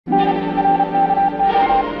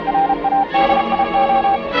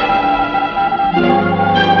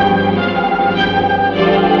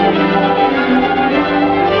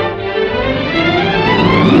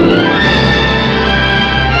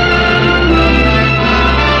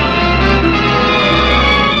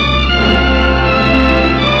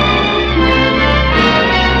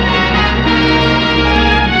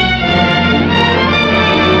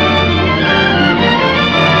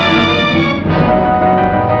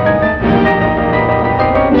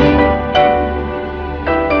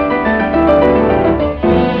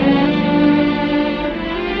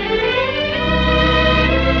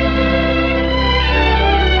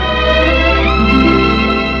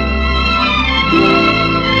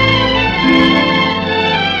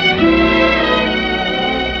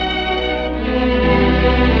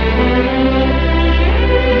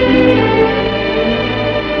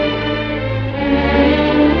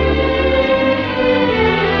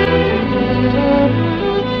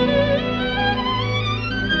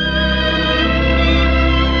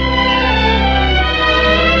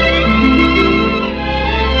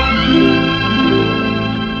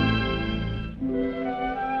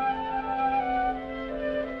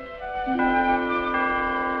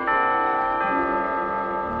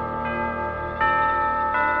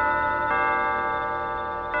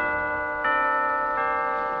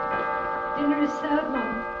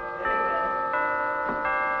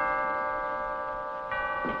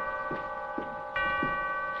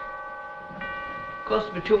course,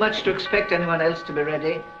 it'd be too much to expect anyone else to be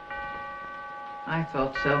ready. I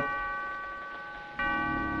thought so.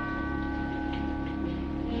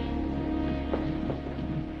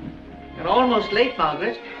 You're almost late,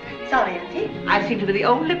 Margaret. Sorry, Auntie. I seem to be the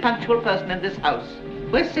only punctual person in this house.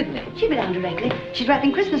 Where's Sydney? She'll be down directly. She's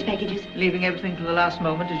wrapping Christmas packages. Leaving everything to the last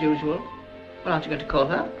moment, as usual. Well, aren't you going to call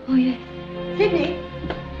her? Oh, yes. Sydney!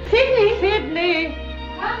 Sydney! Sydney!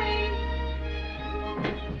 Coming!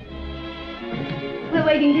 We're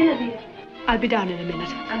waiting dinner, dear. I'll be down in a minute.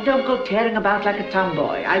 And don't go tearing about like a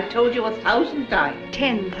tomboy. I've told you 1,000 times.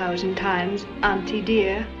 10,000 times, Auntie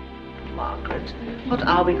dear. Margaret, what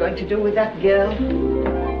are we going to do with that girl?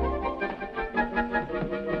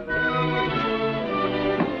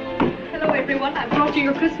 Hello, everyone. I brought you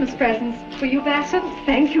your Christmas presents. For you, Basset.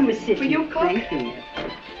 Thank you, Miss Sydney. For you, Cook. Thank you.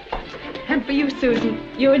 And for you, Susan.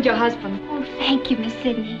 You and your husband. Oh, thank you, Miss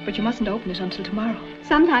Sydney. But you mustn't open it until tomorrow.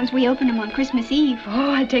 Sometimes we open them on Christmas Eve.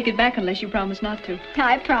 Oh, I take it back unless you promise not to.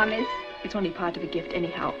 I promise. It's only part of a gift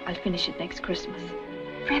anyhow. I'll finish it next Christmas.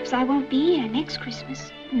 Perhaps I won't be here next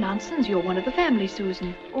Christmas. Nonsense. You're one of the family,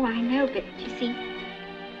 Susan. Oh, I know, but you see...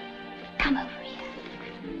 Come over here.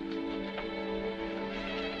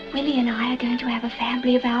 Willie and I are going to have a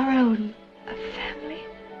family of our own. A family?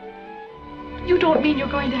 You don't mean you're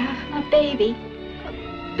going to have... A baby. A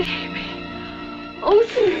baby. Oh,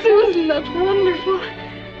 Susan, that's wonderful.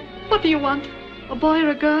 What do you want? A boy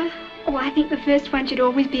or a girl? Oh, I think the first one should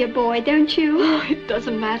always be a boy, don't you? Oh, it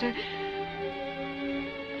doesn't matter.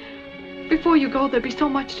 Before you go, there'll be so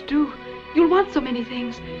much to do. You'll want so many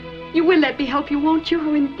things. You will let me help you, won't you?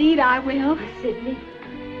 Oh, indeed I will. Sydney.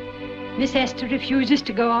 Miss Hester refuses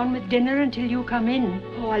to go on with dinner until you come in.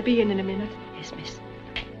 Oh, I'll be in a minute. Yes, miss.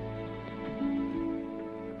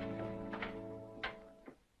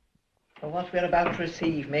 For what we're about to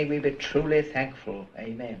receive, may we be truly thankful.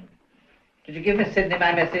 Amen. Did you give Miss Sydney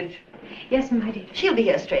my message? Yes, my dear. She'll be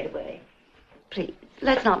here straight away. Please,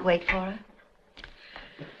 let's not wait for her.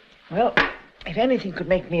 Well, if anything could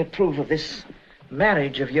make me approve of this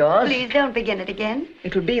marriage of yours... Please, don't begin it again.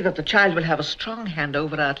 It would be that the child will have a strong hand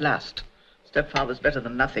over her at last. Stepfather's better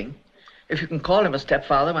than nothing. If you can call him a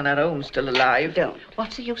stepfather when our own's still alive... Don't.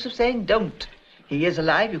 What's the use of saying don't? He is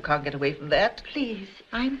alive. You can't get away from that. Please.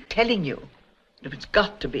 I'm telling you. If it's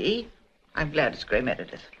got to be, I'm glad it's Grey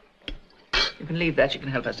Meredith. You can leave that. She can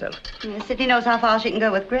help herself. Yes, Sydney knows how far she can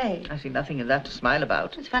go with Grey. I see nothing in that to smile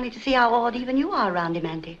about. It's funny to see how odd even you are around him,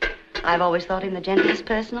 Auntie. I've always thought him the gentlest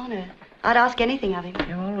person on earth. I'd ask anything of him.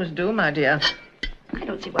 You always do, my dear. I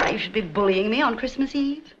don't see why you should be bullying me on Christmas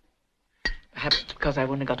Eve. Perhaps it's because I've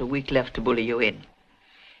only got a week left to bully you in.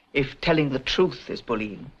 If telling the truth is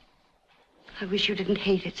bullying. I wish you didn't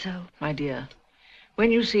hate it so. My dear,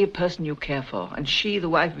 when you see a person you care for, and she, the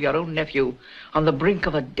wife of your own nephew, on the brink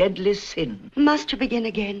of a deadly sin... Must you begin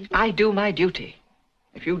again? I do my duty.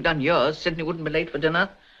 If you'd done yours, Sydney wouldn't be late for dinner.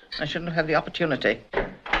 I shouldn't have had the opportunity.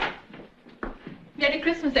 Merry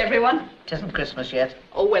Christmas, everyone. It isn't Christmas yet.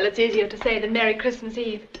 Oh, well, it's easier to say than Merry Christmas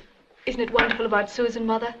Eve. Isn't it wonderful about Susan,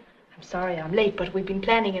 Mother? I'm sorry I'm late, but we've been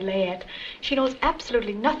planning in Alliot. She knows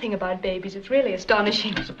absolutely nothing about babies. It's really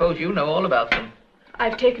astonishing. I suppose you know all about them.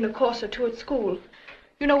 I've taken a course or two at school.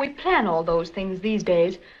 You know, we plan all those things these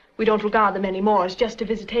days. We don't regard them anymore as just a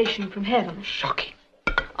visitation from heaven. Shocking.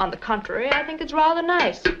 On the contrary, I think it's rather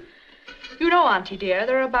nice. You know, Auntie dear,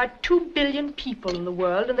 there are about 2 billion people in the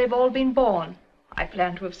world, and they've all been born. I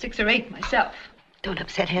plan to have 6 or 8 myself. Don't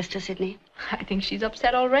upset Hester, Sydney. I think she's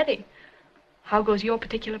upset already. How goes your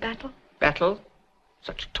particular battle? Battle?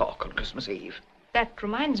 Such talk on Christmas Eve. That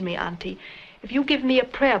reminds me, Auntie. If you give me a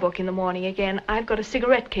prayer book in the morning again, I've got a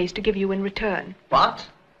cigarette case to give you in return. What?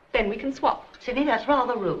 Then we can swap. Sydney, that's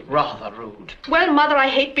rather rude. Rather rude. Well, Mother, I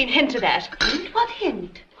hate being hinted at. Hint? What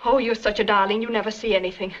hint? Oh, you're such a darling. You never see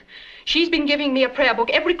anything. She's been giving me a prayer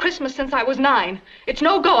book every Christmas since I was 9. It's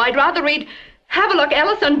no go. I'd rather read Have a Look,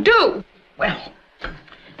 Alice, and Do. Well,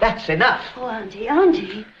 that's enough. Oh,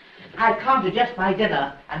 Auntie. I've come to just my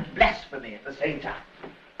dinner and blasphemy at the same time.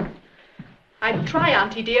 I'd try,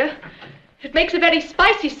 Auntie dear. It makes a very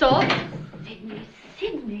spicy sauce.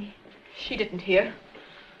 Sydney. She didn't hear.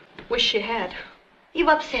 Wish she had. You've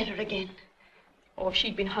upset her again. Oh, if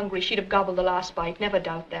she'd been hungry, she'd have gobbled the last bite. Never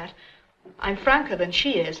doubt that. I'm franker than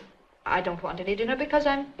she is. I don't want any dinner because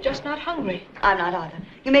I'm just not hungry. I'm not either.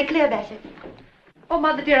 You make clear, Basset. Oh,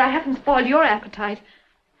 Mother dear, I haven't spoiled your appetite.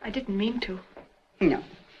 I didn't mean to. No.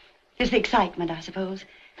 Just the excitement, I suppose.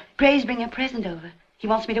 Gray's bringing a present over. He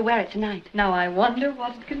wants me to wear it tonight. Now, I wonder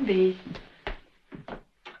what it can be.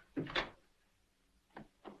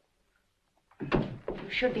 You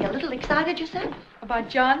should be a little excited yourself. About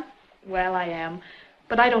John? Well, I am.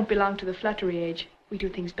 But I don't belong to the fluttery age. We do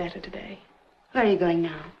things better today. Where are you going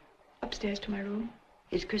now? Upstairs to my room.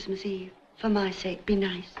 It's Christmas Eve. For my sake, be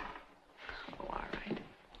nice. Oh, all right.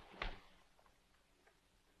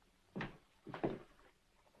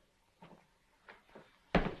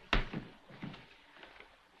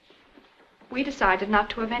 We decided not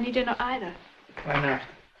to have any dinner either. Why not?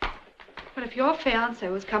 But if your fiancé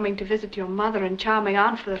was coming to visit your mother and charming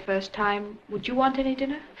aunt for the first time, would you want any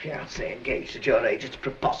dinner? Fiancé engaged at your age, it's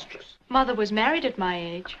preposterous. Mother was married at my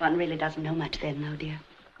age. One really doesn't know much then, though, dear.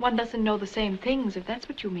 One doesn't know the same things, if that's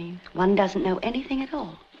what you mean. One doesn't know anything at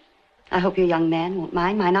all. I hope your young man won't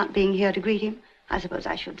mind my not being here to greet him. I suppose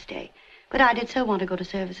I should stay. But I did so want to go to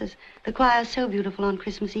services. The choir's so beautiful on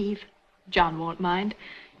Christmas Eve. John won't mind.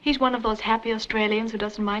 He's one of those happy Australians who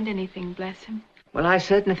doesn't mind anything, bless him. Well, I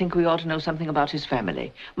certainly think we ought to know something about his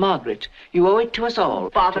family. Margaret, you owe it to us all.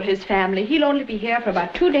 Bother his family. He'll only be here for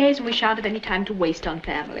about 2 days, and we shan't have any time to waste on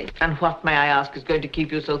family. And what, may I ask, is going to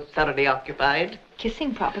keep you so thoroughly occupied?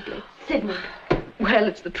 Kissing, probably. Sidney. Well,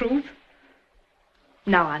 it's the truth.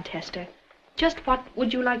 Now, Aunt Hester, just what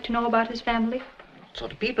would you like to know about his family? What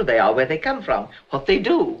sort of people they are, where they come from, what they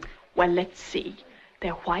do. Well, let's see.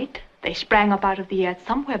 They're white. They sprang up out of the earth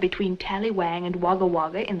somewhere between Tallywang and Wagga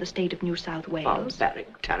Wagga in the state of New South Wales.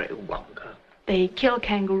 Tarry-Wonga. They kill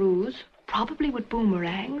kangaroos, probably with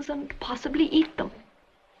boomerangs, and possibly eat them.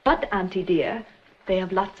 But, Auntie dear, they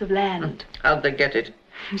have lots of land. How'd they get it?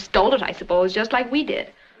 Stole it, I suppose, just like we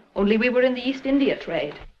did. Only we were in the East India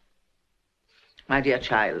trade. My dear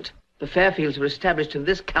child, the Fairfields were established in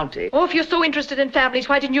this county. Oh, if you're so interested in families,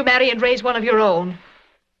 why didn't you marry and raise one of your own?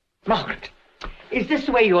 Margaret, is this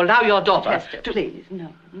the way you allow your daughter Hester, please,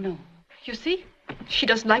 no, no. You see, she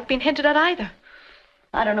doesn't like being hinted at either.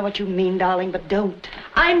 I don't know what you mean, darling, but don't.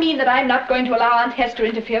 I mean that I'm not going to allow Aunt Hester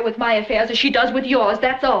interfere with my affairs as she does with yours,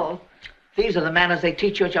 that's all. These are the manners they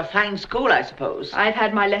teach you at your fine school, I suppose. I've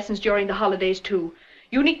had my lessons during the holidays, too.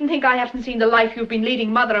 You needn't think I haven't seen the life you've been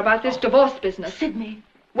leading, Mother, about this divorce business. Sidney.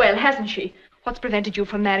 Well, hasn't she? What's prevented you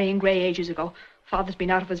from marrying Gray ages ago? Father's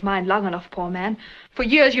been out of his mind long enough, poor man. For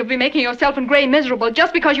years you've been making yourself and Gray miserable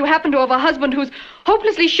just because you happen to have a husband who's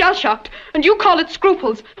hopelessly shell-shocked, and you call it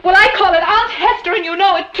scruples. Well, I call it Aunt Hester, and you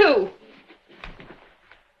know it, too.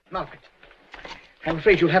 Margaret, I'm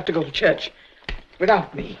afraid you'll have to go to church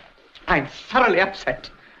without me. I'm thoroughly upset.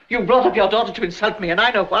 You brought up your daughter to insult me, and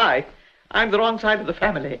I know why. I'm the wrong side of the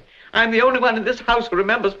family. I'm the only one in this house who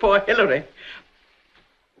remembers poor Hilary.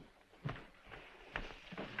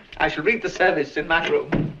 I shall read the service in my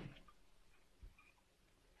room.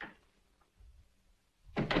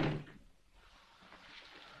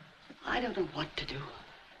 I don't know what to do.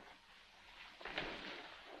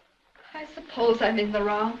 I suppose I'm in the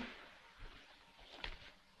wrong.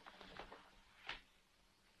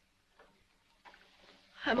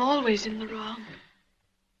 I'm always in the wrong.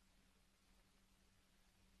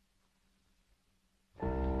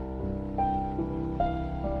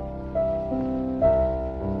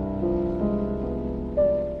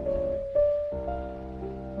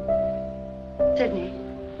 Sidney,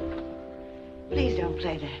 please don't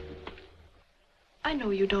play that. I know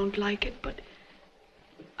you don't like it, but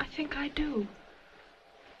I think I do.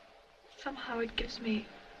 Somehow it gives me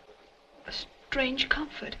a strange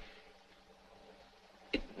comfort.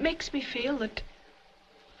 It makes me feel that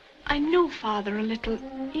I know Father a little,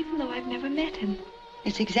 even though I've never met him.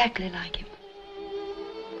 It's exactly like him.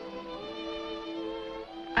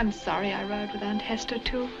 I'm sorry I rode with Aunt Hester,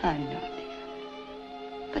 too. I know, dear.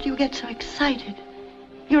 But you get so excited.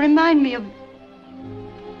 You remind me of...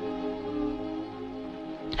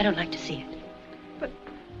 I don't like to see it. But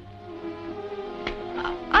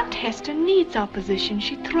Aunt Hester needs opposition.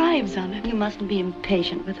 She thrives on it. You mustn't be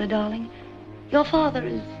impatient with her, darling. Your father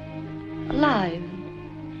is alive.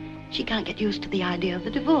 She can't get used to the idea of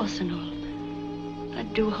the divorce and all. I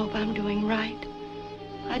do hope I'm doing right.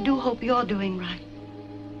 I do hope you're doing right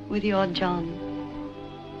with your John.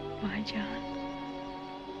 My John.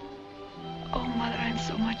 Oh, Mother, I'm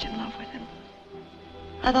so much in love with him.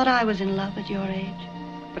 I thought I was in love at your age.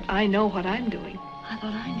 But I know what I'm doing. I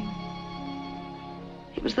thought I knew.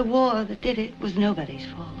 It was the war that did it. It was nobody's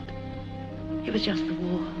fault. It was just the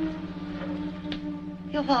war.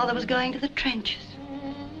 Your father was going to the trenches.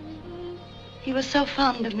 He was so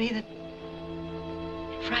fond of me that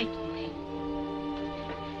it frightened me.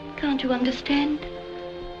 Can't you understand?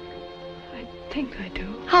 I think I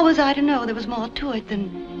do. How was I to know there was more to it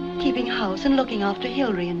than keeping house and looking after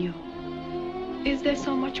Hilary and you? Is there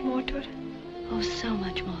so much more to it? Oh, so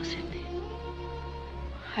much more, Sidney.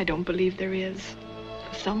 I don't believe there is.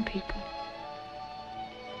 For some people.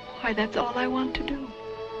 Why, that's all I want to do.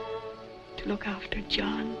 To look after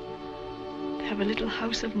John. To have a little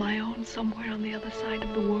house of my own somewhere on the other side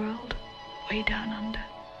of the world, way down under.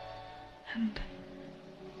 And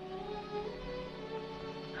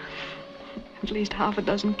at least half a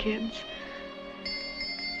dozen kids.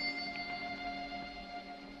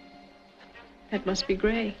 That must be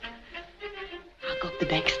Gray. I'll go up the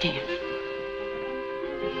back stairs.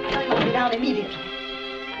 I'll be down immediately.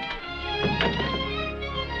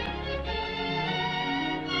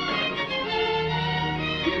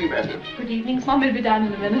 Good evening, Basset. Good evening. Mom will be down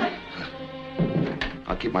in a minute.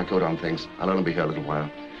 I'll keep my coat on, thanks. I'll only be here a little while.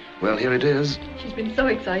 Well, here it is. She's been so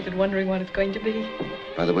excited, wondering what it's going to be.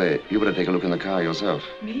 By the way, you better take a look in the car yourself.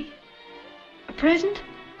 Me? A present?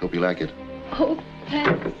 Hope you like it. Oh,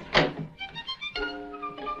 thanks.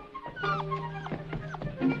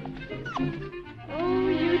 Oh,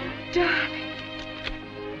 you darling.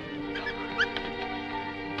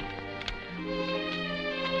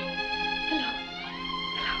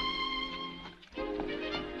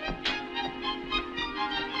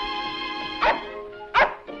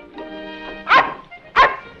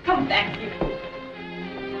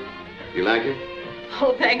 You like it?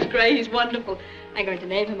 Oh, thanks, Gray. He's wonderful. I'm going to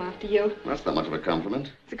name him after you. That's not much of a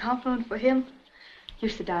compliment. It's a compliment for him. You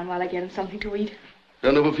sit down while I get him something to eat.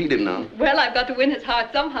 Don't overfeed him now. Well, I've got to win his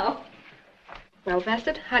heart somehow. Well,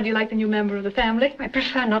 Basset, how do you like the new member of the family? I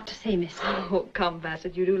prefer not to say, miss. Oh, come,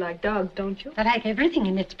 Basset. You do like dogs, don't you? I like everything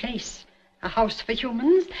in its place. A house for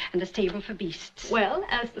humans and a stable for beasts. Well,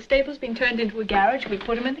 as the stable's been turned into a garage, we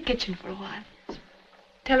put him in the kitchen for a while.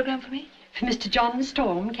 Telegram for me? For Mr. John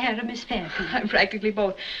Storm, care of Miss Fairfield. I'm practically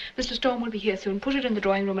both. Mr. Storm will be here soon. Put it in the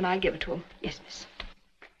drawing room and I'll give it to him. Yes, miss.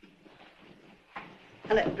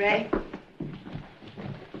 Hello, Gray.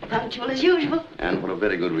 Punctual as usual. And for a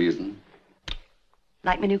very good reason.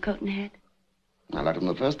 Like my new coat and hat? I liked them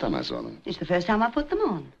the first time I saw them. It's the first time I put them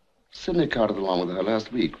on. Sydney carted along with her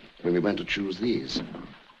last week when we went to choose these.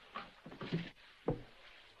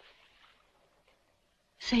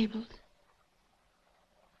 Sables.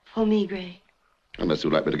 For me, Gray. Unless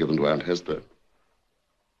you'd like me to give them to Aunt Hester.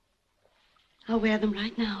 I'll wear them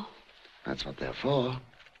right now. That's what they're for.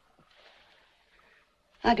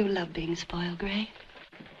 I do love being spoiled, Gray.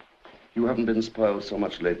 You haven't been spoiled so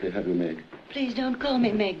much lately, have you, Meg? Please don't call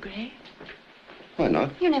me Meg, Gray. Why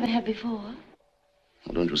not? You never have before.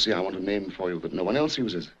 Well, don't you see I want a name for you that no one else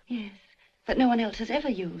uses? Yes, that no one else has ever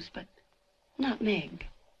used, but not Meg.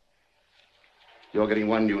 You're getting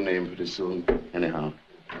one new name pretty soon, anyhow.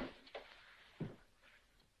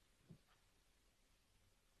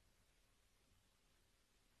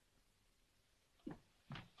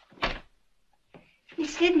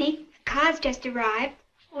 Miss Sydney, the car's just arrived.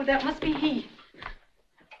 Oh, that must be he.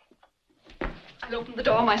 I'll open the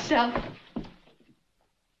door myself.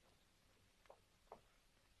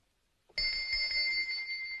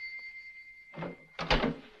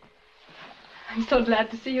 I'm so glad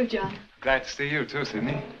to see you, John. Glad to see you, too,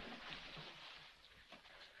 Sydney.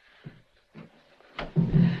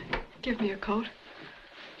 Give me your coat.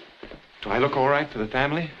 Do I look all right for the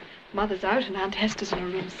family? Mother's out and Aunt Hester's in her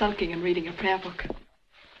room sulking and reading a prayer book.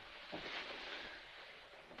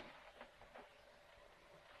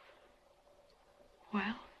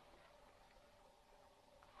 Well?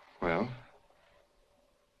 Well?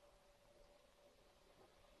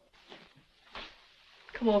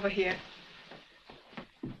 Come over here.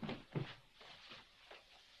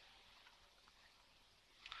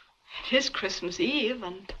 It is Christmas Eve,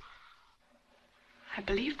 and I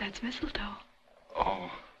believe that's mistletoe. Oh.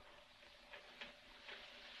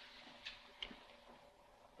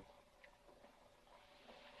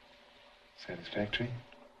 Satisfactory?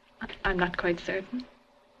 I'm not quite certain.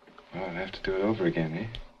 Well, I'll have to do it over again, eh?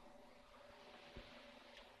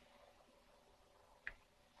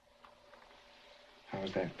 How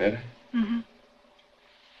was that? Better? Mm-hmm.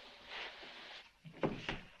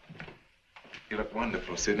 You look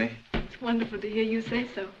wonderful, Sydney. It's wonderful to hear you say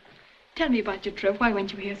so. Tell me about your trip. Why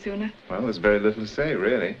weren't you here sooner? Well, there's very little to say,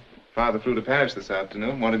 really. Father flew to Paris this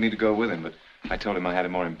afternoon, wanted me to go with him, but I told him I had a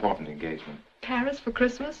more important engagement. Paris for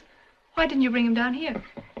Christmas? Why didn't you bring him down here?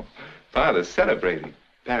 Father's celebrating.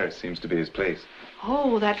 Paris seems to be his place.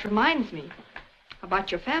 Oh, that reminds me.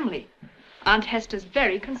 About your family. Aunt Hester's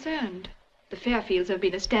very concerned. The Fairfields have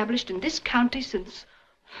been established in this county since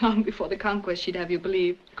long before the conquest, she'd have you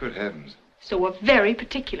believe. Good heavens. So we're very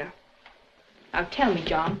particular. Now tell me,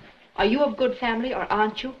 John, are you of good family or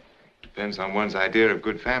aren't you? Depends on one's idea of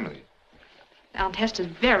good family. Aunt Hester's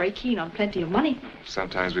very keen on plenty of money.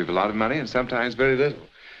 Sometimes we've a lot of money and sometimes very little.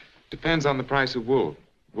 Depends on the price of wool.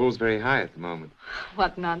 Wool's very high at the moment.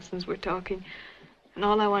 What nonsense we're talking. And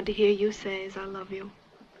all I want to hear you say is I love you.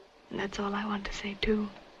 And that's all I want to say, too.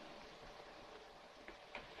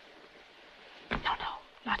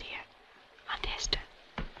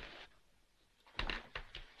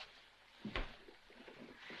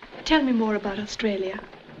 Tell me more about Australia.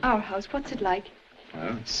 Our house, what's it like?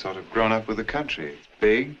 Well, it's sort of grown up with the country. It's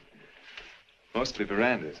big. Mostly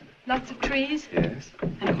verandas. Lots of trees? Yes.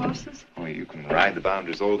 And horses? Oh, you can ride the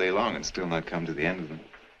boundaries all day long and still not come to the end of them.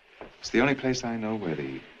 It's the only place I know where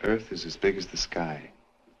the earth is as big as the sky.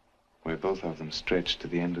 Where both of them stretch to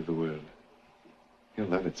the end of the world. You'll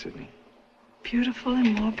love it, Sydney. Beautiful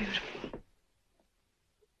and more beautiful.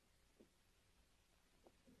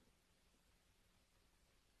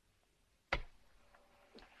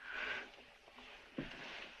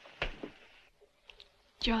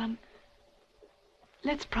 John,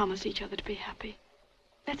 let's promise each other to be happy.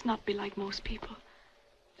 Let's not be like most people.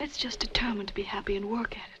 Let's just determine to be happy and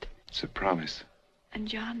work at it. It's a promise. And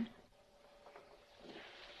John,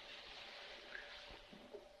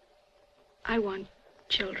 I want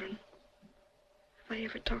children. Have I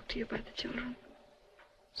ever talked to you about the children?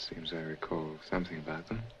 Seems I recall something about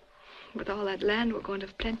them. With all that land, we're going to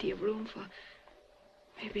have plenty of room for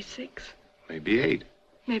maybe 6. Maybe 8.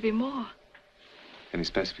 Maybe more. Any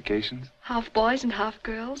specifications? Half boys and half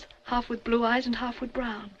girls. Half with blue eyes and half with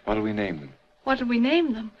brown. What'll we name them? What'll we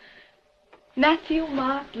name them? Matthew,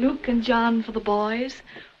 Mark, Luke, and John for the boys.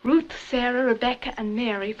 Ruth, Sarah, Rebecca, and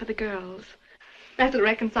Mary for the girls. That'll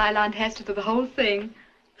reconcile Aunt Hester to the whole thing.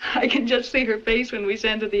 I can just see her face when we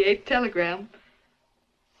send her the 8th telegram.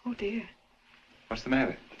 Oh, dear. What's the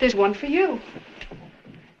matter? There's one for you.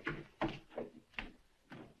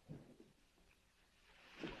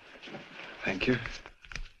 Thank you.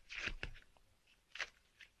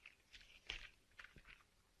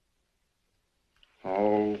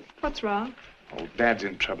 Oh. What's wrong? Oh, Dad's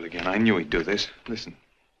in trouble again. I knew he'd do this. Listen.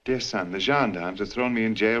 Dear son, the gendarmes have thrown me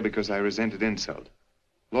in jail because I resented insult.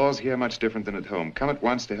 Law's here much different than at home. Come at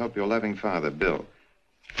once to help your loving father, Bill.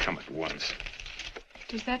 Come at once.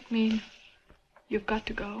 Does that mean you've got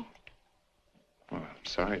to go? Well, I'm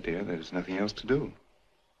sorry, dear. There's nothing else to do.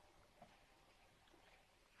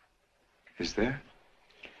 Is there?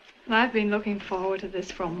 I've been looking forward to this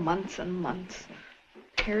for months and months.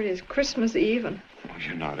 Here it is, Christmas Eve, and... Oh,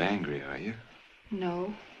 you're not angry, are you?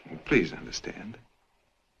 No. Well, please understand.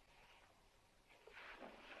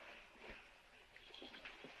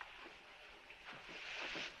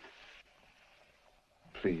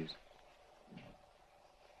 Please.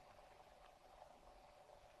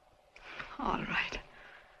 All right.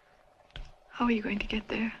 How are you going to get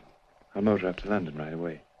there? I'll motor up to London right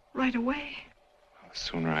away. Right away? Well, the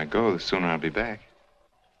sooner I go, the sooner I'll be back.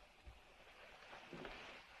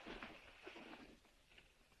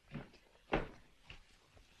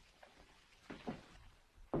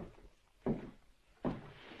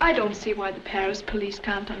 I don't see why the Paris police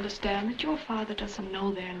can't understand that your father doesn't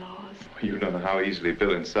know their laws. You don't know how easily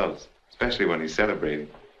Bill insults, especially when he's celebrating.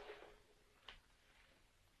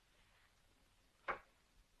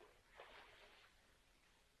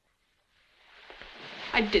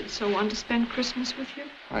 I did so want to spend Christmas with you.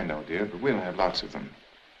 I know, dear, but we'll have lots of them.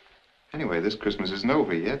 Anyway, this Christmas isn't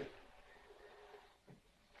over yet.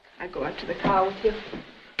 I'll go up to the car with you.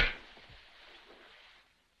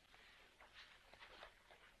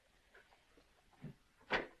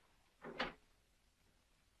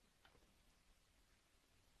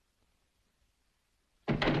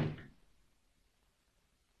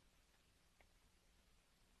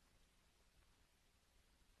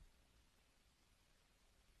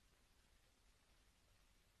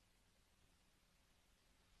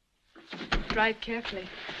 Drive carefully.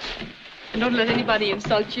 And don't let anybody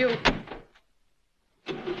insult you.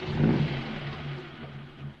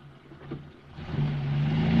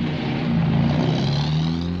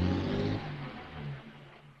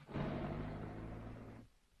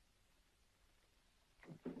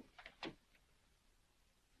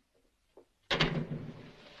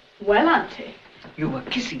 Well, Auntie. You were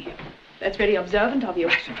kissing him. That's very observant of you.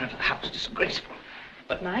 Right in front of the house. Disgraceful.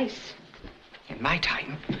 But nice. In my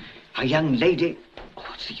time, a young lady... Oh,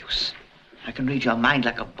 what's the use? I can read your mind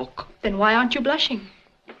like a book. Then why aren't you blushing?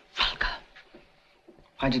 Vulgar.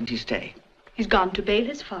 Why didn't he stay? He's gone to bail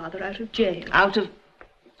his father out of jail. Out of...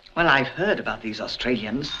 Well, I've heard about these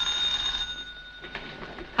Australians.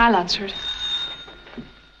 I'll answer it.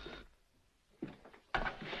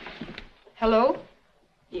 Hello?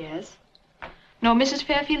 Yes. No, Mrs.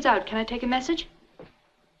 Fairfield's out. Can I take a message?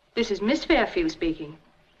 This is Miss Fairfield speaking.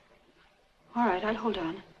 All right, I'll hold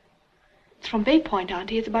on. It's from Bay Point,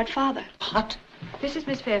 Auntie. It's about Father. What? This is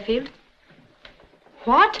Miss Fairfield.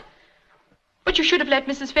 What? But you should have let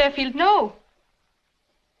Mrs. Fairfield know.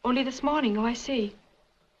 Only this morning. Oh, I see.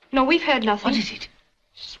 No, we've heard nothing. What is it?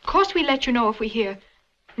 Of course we'll let you know if we hear.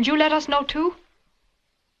 And you let us know, too?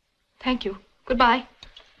 Thank you. Goodbye.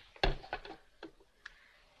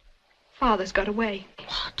 Father's got away.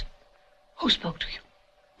 What? Who spoke to you?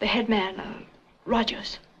 The head man,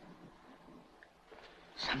 Rogers.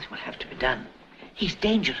 Something will have to be done. He's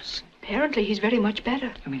dangerous. Apparently he's very much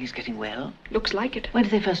better. You mean he's getting well? Looks like it. When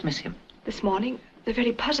did they first miss him? This morning. They're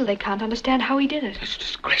very puzzled. They can't understand how he did it. It's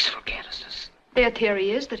disgraceful carelessness. Their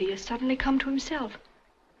theory is that he has suddenly come to himself.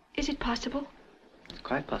 Is it possible? It's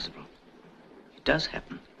quite possible. It does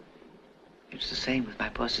happen. It's the same with my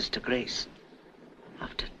poor sister Grace.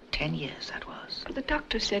 After 10 years, that was. But the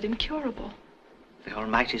doctor said incurable. The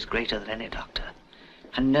Almighty's greater than any doctor.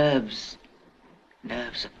 And nerves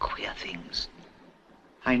are queer things.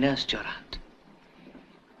 I nursed your aunt.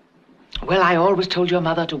 Well, I always told your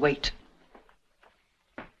mother to wait.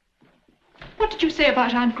 What did you say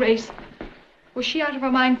about Aunt Grace? Was she out of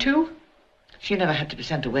her mind, too? She never had to be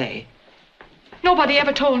sent away. Nobody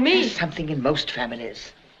ever told me. There's something in most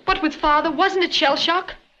families. But with Father, wasn't it shell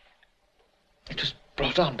shock? It was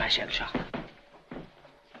brought on by shell shock.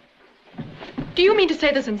 Do you mean to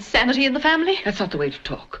say there's insanity in the family? That's not the way to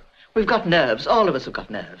talk. We've got nerves. All of us have got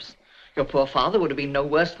nerves. Your poor father would have been no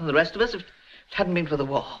worse than the rest of us if it hadn't been for the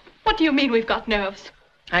war. What do you mean we've got nerves?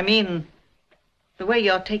 I mean, the way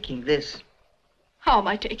you're taking this. How am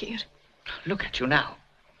I taking it? Look at you now.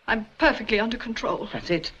 I'm perfectly under control. That's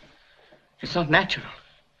it. It's not natural.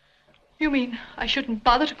 You mean I shouldn't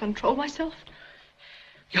bother to control myself?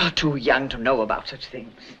 You're too young to know about such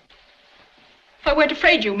things. I weren't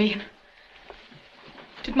afraid, you mean?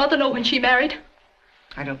 Did Mother know when she married?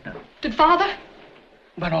 I don't know. Did Father?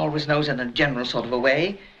 One always knows in a general sort of a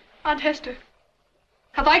way. Aunt Hester,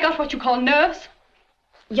 have I got what you call nerves?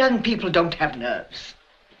 Young people don't have nerves.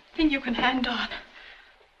 Thing you can hand on.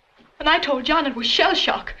 When I told John it was shell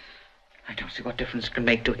shock. I don't see what difference it can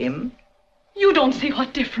make to him. You don't see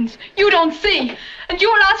what difference. You don't see. And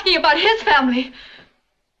you were asking about his family.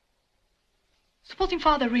 Supposing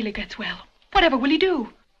Father really gets well, whatever will he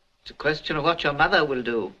do? It's a question of what your mother will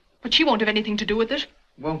do. But she won't have anything to do with it.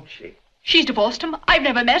 Won't she? She's divorced him. I've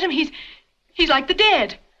never met him. He's like the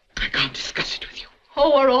dead. I can't discuss it with you.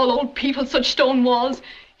 Oh, we're all old people, such stone walls.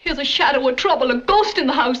 Here's a shadow of trouble, a ghost in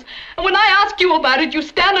the house. And when I ask you about it, you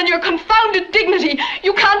stand on your confounded dignity.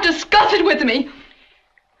 You can't discuss it with me.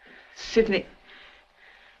 Sidney,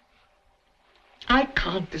 I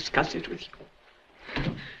can't discuss it with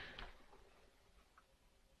you.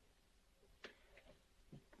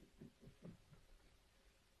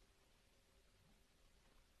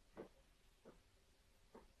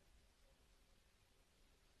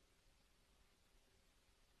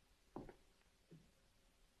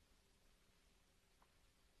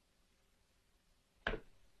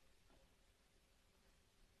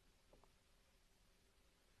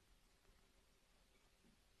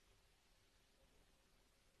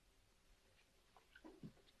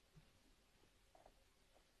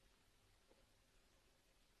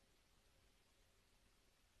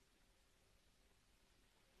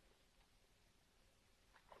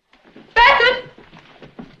 Basset!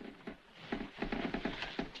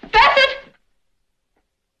 Basset!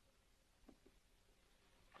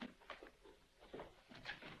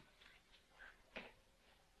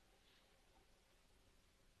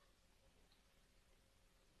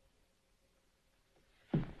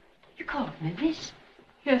 You called me, miss?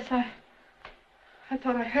 Yes, I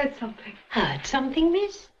thought I heard something. Heard something,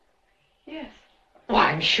 miss? Yes.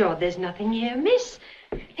 Why, I'm sure there's nothing here, miss.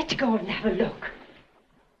 Let's go and have a look.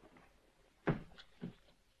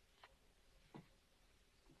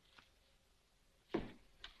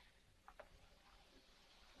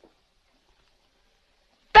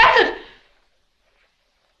 Basset!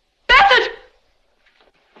 Basset!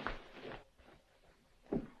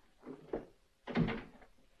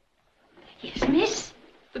 Yes, miss?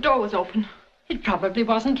 The door was open. It probably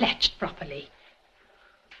wasn't latched properly.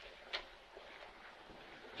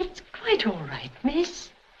 It's quite all right, miss.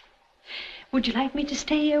 Would you like me to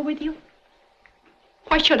stay here with you?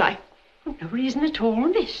 Why should I? Oh, no reason at all,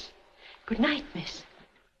 miss. Good night, miss.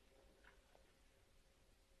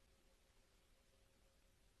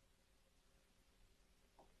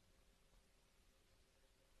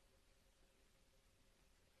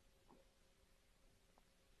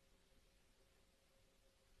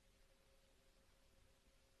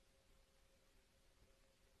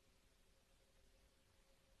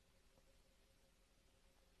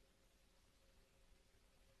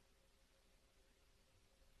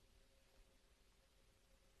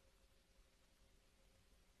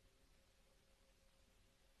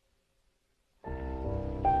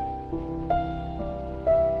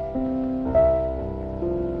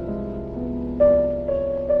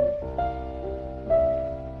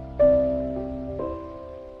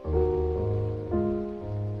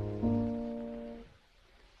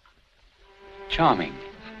 Charming.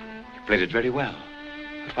 You played it very well.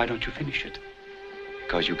 But why don't you finish it?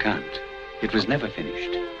 Because you can't. It was never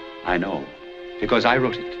finished. I know. Because I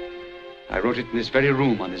wrote it. I wrote it in this very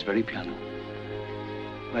room on this very piano.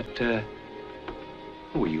 But,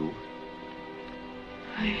 who are you?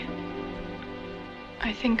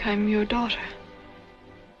 I think I'm your daughter.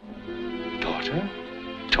 Daughter?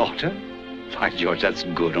 Daughter? By George, that's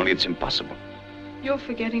good, only it's impossible. You're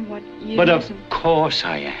forgetting what years. But of course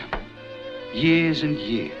I am. Years and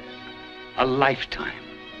years. A lifetime.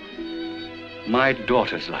 My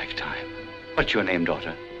daughter's lifetime. What's your name,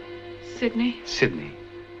 daughter? Sydney. Sydney.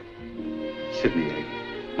 Sydney, eh?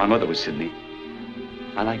 My mother was Sydney.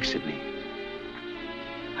 I like Sydney.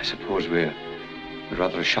 I suppose we're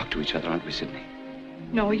rather a shock to each other, aren't we, Sydney?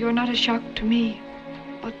 No, you're not a shock to me.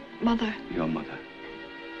 But Mother. Your mother.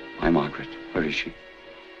 My Margaret. Where is she?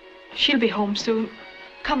 She'll be home soon.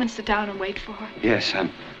 Come and sit down and wait for her. Yes,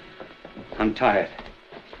 I'm tired.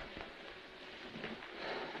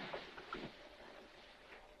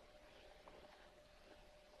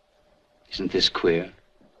 Isn't this queer?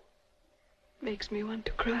 Makes me want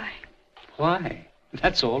to cry. Why?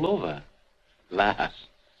 That's all over. Laugh.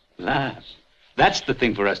 Laugh. That's the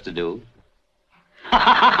thing for us to do.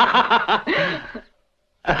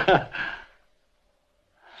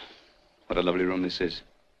 What a lovely room this is.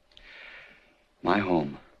 My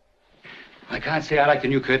home. I can't say I like the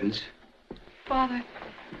new curtains. Father,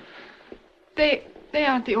 they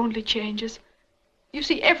aren't the only changes. You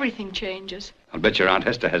see, everything changes. I'll bet your Aunt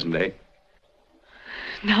Hester hasn't, eh?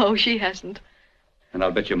 No, she hasn't. And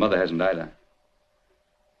I'll bet your mother hasn't either.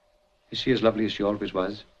 Is she as lovely as she always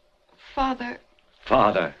was? Father.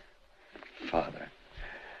 Father. Father.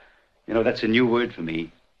 You know, that's a new word for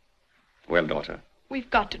me. Well, daughter. We've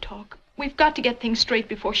got to talk. We've got to get things straight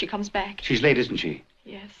before she comes back. She's late, isn't she?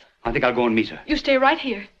 Yes. I think I'll go and meet her. You stay right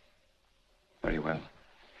here. Very well.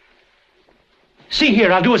 See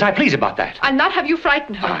here, I'll do as I please about that. I'll not have you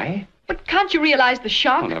frighten her. I? But can't you realize the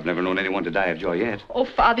shock? Well, I've never known anyone to die of joy yet. Oh,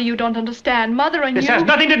 Father, you don't understand. Mother and This you... has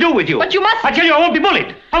nothing to do with you. But you must... I tell you, I won't be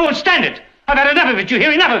bullied. I won't stand it. I've had enough of it. You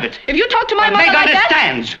hear? Enough of it. If you talk to my mother Meg like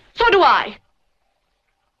understands. that... So do I.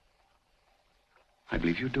 I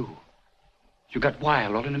believe you do. You got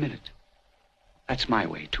wild all in a minute. That's my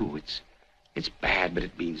way, too. It's bad, but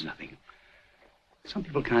it means nothing. Some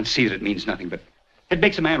people can't see that it means nothing, but it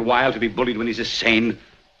makes a man wild to be bullied when he's as sane.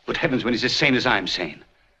 But heavens, when he's as sane as I'm sane.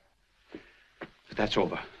 But that's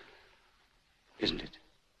over. Isn't it?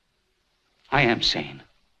 I am sane.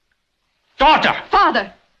 Daughter!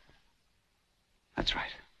 Father! That's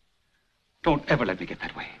right. Don't ever let me get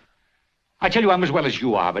that way. I tell you I'm as well as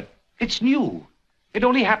you are, but it's new. It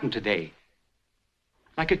only happened today.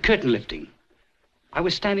 Like a curtain lifting. I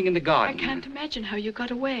was standing in the garden. I can't imagine how you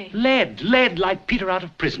got away. Led like Peter out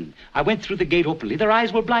of prison. I went through the gate openly. Their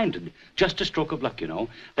eyes were blinded. Just a stroke of luck, you know.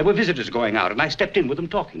 There were visitors going out, and I stepped in with them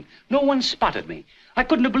talking. No one spotted me. I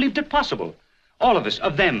couldn't have believed it possible. All of us,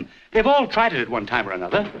 of them, they've all tried it at one time or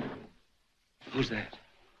another. Who's that?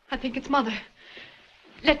 I think it's Mother.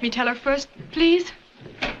 Let me tell her first, please.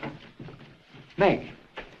 Meg.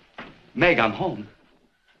 Meg, I'm home.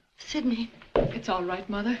 Sydney. It's all right,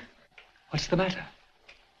 Mother. What's the matter?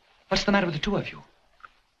 What's the matter with the two of you?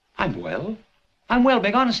 I'm well. I'm well,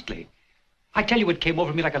 Meg, honestly. I tell you, it came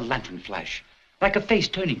over me like a lantern flash. Like a face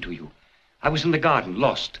turning to you. I was in the garden,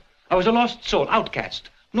 lost. I was a lost soul, outcast.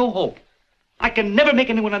 No hope. I can never make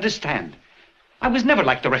anyone understand. I was never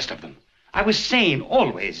like the rest of them. I was sane,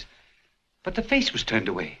 always. But the face was turned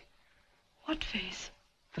away. What face?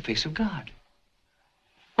 The face of God.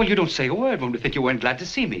 Well, you don't say a word when we think you weren't glad to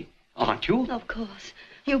see me. Aren't you? Of course.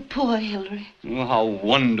 You poor Hilary. Oh, how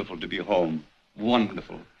wonderful to be home.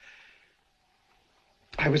 Wonderful.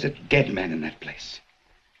 I was a dead man in that place.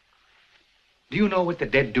 Do you know what the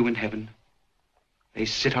dead do in heaven? They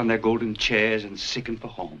sit on their golden chairs and sicken for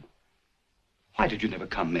home. Why did you never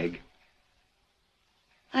come, Meg?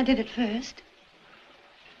 I did it first.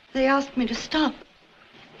 They asked me to stop.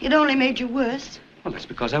 It only made you worse. Well, that's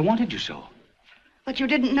because I wanted you so. But you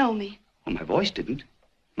didn't know me. Well, my voice didn't.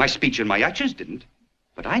 My speech and my actions didn't.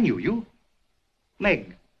 But I knew you.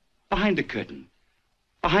 Meg, behind the curtain,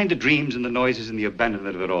 behind the dreams and the noises and the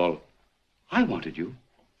abandonment of it all, I wanted you.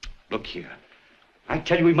 Look here. I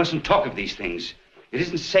tell you we mustn't talk of these things. It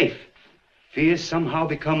isn't safe. Fears somehow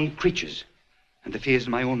become creatures. And the fears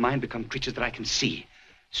in my own mind become creatures that I can see.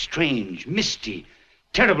 Strange, misty,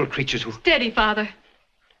 terrible creatures who... Steady, Father.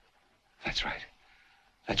 That's right.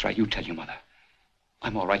 That's right. You tell your mother.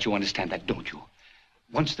 I'm all right. You understand that, don't you?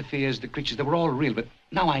 Once the fears, the creatures, they were all real, but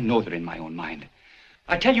now I know they're in my own mind.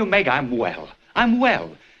 I tell you, Meg, I'm well. I'm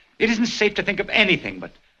well. It isn't safe to think of anything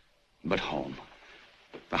but But home.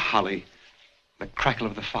 The holly, the crackle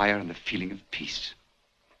of the fire, and the feeling of peace.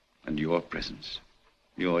 And your presence.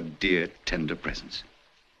 Your dear, tender presence.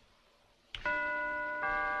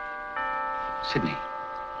 Sidney.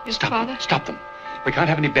 Yes, stop Father? them. Stop them. We can't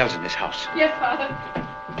have any bells in this house. Yes, Father.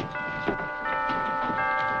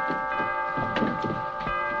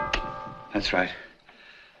 That's right.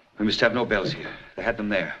 We must have no bells here. They had them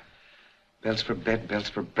there. Bells for bed, bells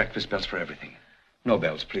for breakfast, bells for everything. No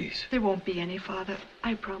bells, please. There won't be any, Father.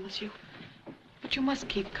 I promise you. But you must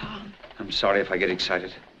keep calm. I'm sorry if I get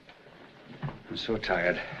excited. I'm so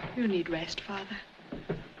tired. You need rest, Father.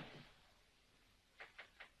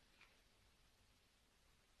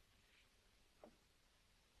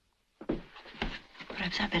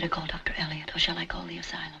 Perhaps I'd better call Dr. Alliot, or shall I call the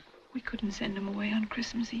asylum? We couldn't send him away on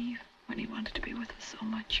Christmas Eve when he wanted to be with us so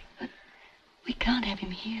much. But we can't have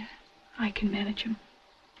him here. I can manage him.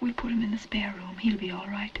 We'll put him in the spare room. He'll be all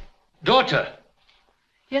right. Daughter!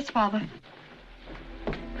 Yes, Father.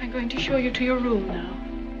 I'm going to show you to your room now.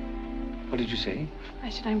 What did you say? I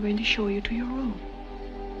said I'm going to show you to your room.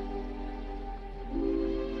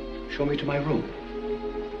 Show me to my room.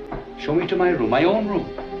 Show me to my room, my own room.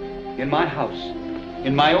 In my house.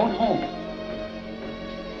 In my own home.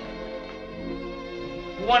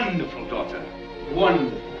 Wonderful, daughter.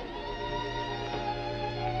 Wonderful.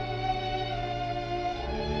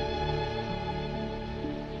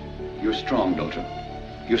 You're strong, daughter.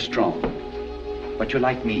 You're strong. But you're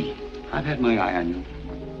like me. I've had my eye on you.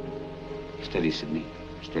 Steady, Sidney.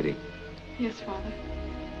 Steady. Yes, Father.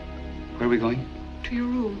 Where are we going? To your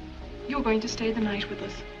room. You're going to stay the night with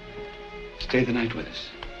us. Stay the night with us.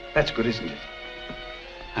 That's good, isn't it?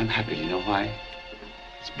 I'm happy. You know why?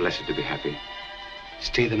 It's blessed to be happy.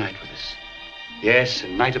 Stay the night with us. Yes,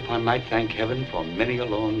 and night upon night, thank heaven for many a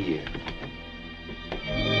long year.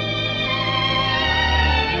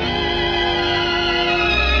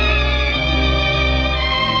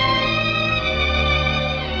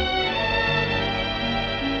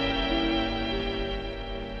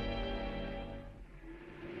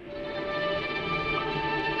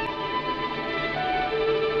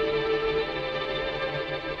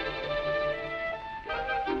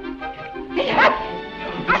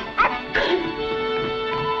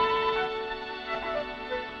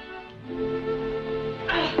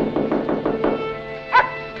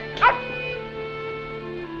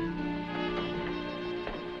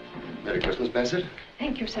 Basset?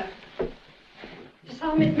 Thank you, sir.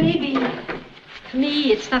 Some it may be. To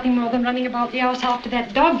me, it's nothing more than running about the house after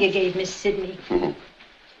that dog you gave Miss Sidney.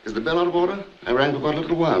 Is the bell out of order? I rang for quite a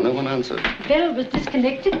little while. No one answered. The bell was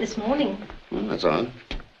disconnected this morning. Well, that's odd.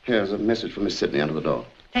 Here's a message from Miss Sidney under the door.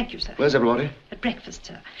 Thank you, sir. Where's everybody? At breakfast,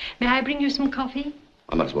 sir. May I bring you some coffee?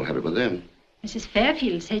 I might as well have it with them. Mrs.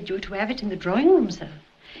 Fairfield said you were to have it in the drawing room, sir.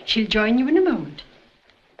 She'll join you in a moment.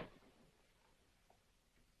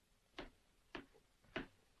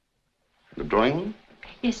 The drawing room?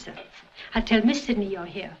 Yes, sir. I'll tell Miss Sidney you're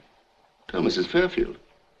here. Tell Mrs. Fairfield.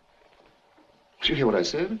 Did you hear what I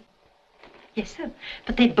said? Yes, sir.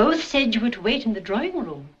 But they both said you were to wait in the drawing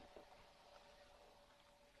room.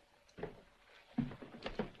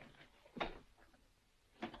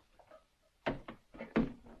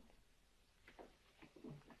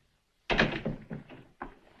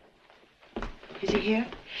 Is he here?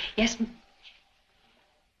 Yes,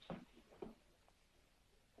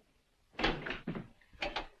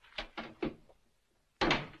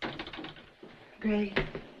 Gray.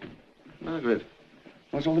 Margaret,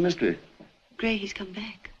 what's all the mystery? Gray, he's come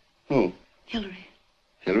back. Who? Hilary.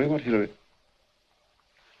 Hilary? What Hilary?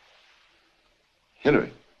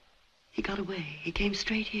 Hilary? He got away. He came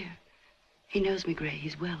straight here. He knows me, Gray.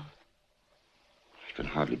 He's well. I can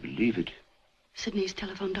hardly believe it. Sidney's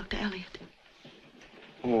telephoned Dr. Alliot.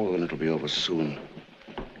 Oh, then it'll be over soon.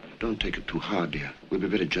 Don't take it too hard, dear. We'll be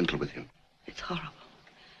very gentle with him. It's horrible.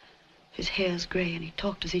 His hair's gray, and he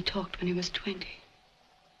talked as he talked when he was 20.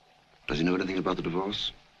 Does he know anything about the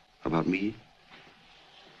divorce? About me?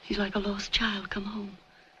 He's like a lost child come home.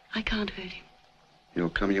 I can't hurt him. You're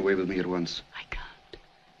coming away with me at once. I can't.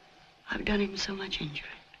 I've done him so much injury.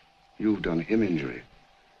 You've done him injury.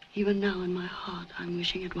 Even now in my heart, I'm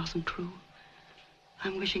wishing it wasn't true.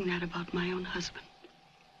 I'm wishing that about my own husband.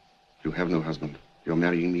 You have no husband. You're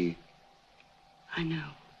marrying me. I know.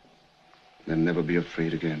 Then never be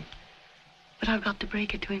afraid again. But I've got to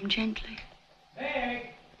break it to him gently.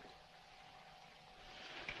 Hey!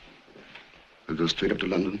 We'll go straight up to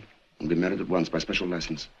London and be married at once by special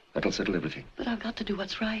license. That'll settle everything. But I've got to do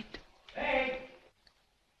what's right. Hey!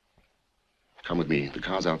 Come with me. The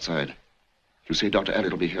car's outside. You say Dr.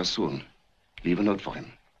 Alliot will be here soon. Leave a note for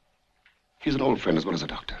him. He's an old friend as well as a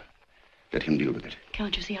doctor. Let him deal with it.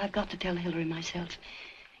 Can't you see I've got to tell Hilary myself?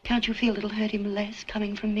 Can't you feel it'll hurt him less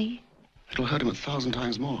coming from me? It'll hurt him 1,000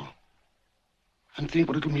 times more. And think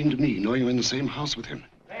what it'll mean to me, knowing you're in the same house with him.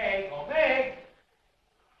 Meg, oh, Meg!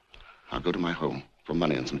 I'll go to my home for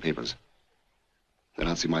money and some papers. Then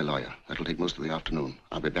I'll see my lawyer. That'll take most of the afternoon.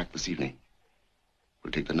 I'll be back this evening.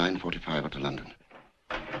 We'll take the 9:45 up to London.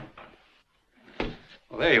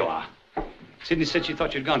 Well, there you are. Sidney said she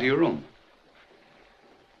thought you'd gone to your room.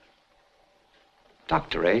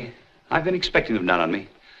 Doctor, eh? I've been expecting them down on me.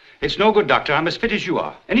 It's no good, Doctor. I'm as fit as you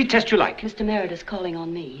are. Any test you like. Mr. Meredith's calling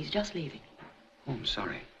on me. He's just leaving. Oh, I'm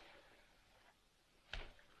sorry.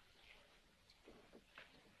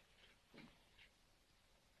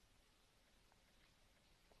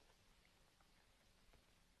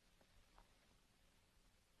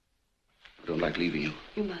 I don't like leaving you.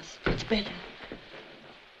 You must. It's better.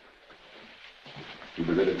 You'll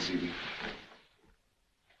be ready this evening.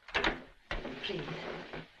 Please.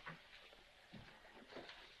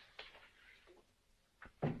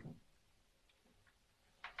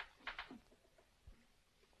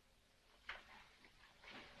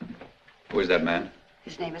 Who is that man?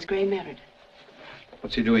 His name is Gray Meredith.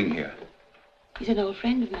 What's he doing here? He's an old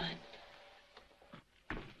friend of mine.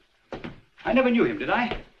 I never knew him, did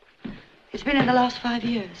I? It's been in the last 5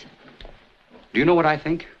 years. Do you know what I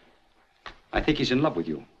think? I think he's in love with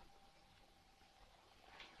you.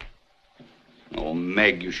 Oh,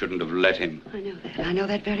 Meg, you shouldn't have let him. I know that. I know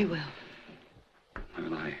that very well.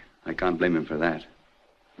 Well, I can't blame him for that.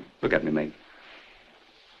 Look at me, Meg.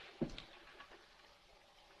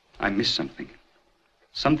 I miss something.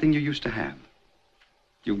 Something you used to have.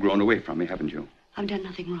 You've grown away from me, haven't you? I've done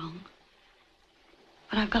nothing wrong.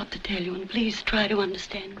 But I've got to tell you, and please try to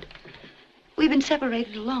understand. We've been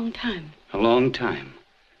separated a long time. A long time.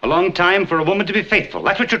 A long time for a woman to be faithful.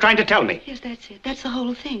 That's what you're trying to tell me. Yes, that's it. That's the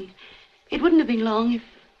whole thing. It wouldn't have been long if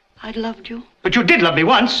I'd loved you. But you did love me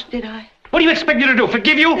once. Did I? What do you expect me to do?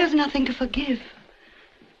 Forgive you? There's nothing to forgive.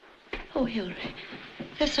 Oh, Hilary,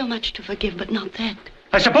 there's so much to forgive, but not that.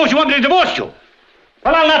 I suppose you want me to divorce you.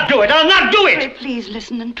 Well, I'll not do it. I'll not do it. Hilary, please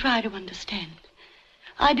listen and try to understand.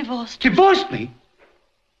 I divorced... Divorced me?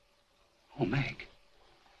 Oh, Meg.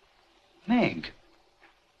 Meg.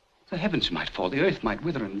 The heavens might fall, the earth might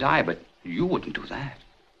wither and die, but you wouldn't do that.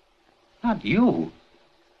 Not you.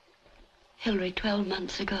 Hilary, 12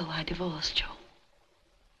 months ago, I divorced you.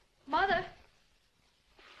 Mother.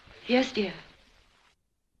 Yes, dear.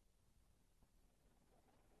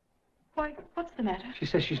 Why, what's the matter? She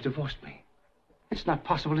says she's divorced me. It's not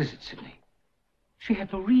possible, is it, Sidney? She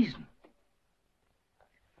had no reason.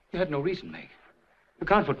 You had no reason, Meg. You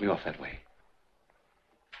can't put me off that way.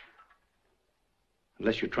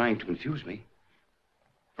 Unless you're trying to confuse me.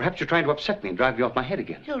 Perhaps you're trying to upset me and drive me off my head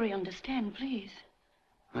again. Hilary, understand, please.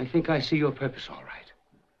 I think I see your purpose all right.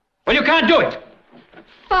 Well, you can't do it!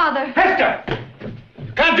 Father! Hester!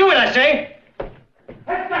 You can't do it, I say!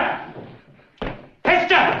 Hester!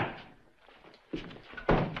 Hester!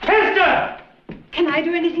 Hester! Can I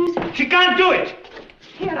do anything, sir? She can't do it!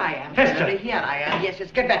 Here I am, Hester. Hilary, here I am. Yes,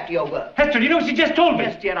 get back to your work. Hester, do you know what she just told me?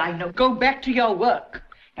 Yes, dear, I know. Go back to your work.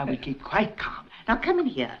 Now, we keep quite calm. Now, come in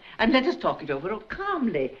here and let us talk it over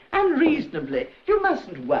calmly and reasonably. You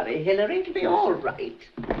mustn't worry, Hilary. It'll be all right.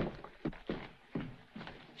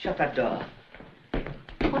 Shut that door.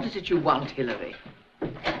 What is it you want, Hilary?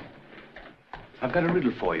 I've got a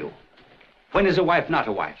riddle for you. When is a wife not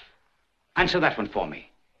a wife? Answer that one for me.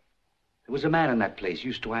 There was a man in that place who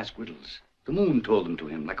used to ask riddles. The moon told them to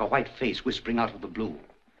him, like a white face whispering out of the blue.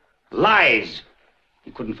 Lies! He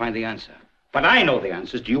couldn't find the answer. But I know the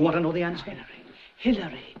answers. Do you want to know the answer?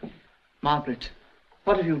 Hilary. Margaret,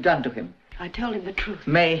 what have you done to him? I told him the truth.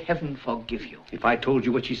 May heaven forgive you. If I told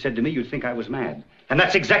you what she said to me, you'd think I was mad. And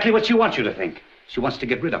that's exactly what she wants you to think. She wants to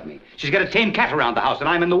get rid of me. She's got a tame cat around the house, and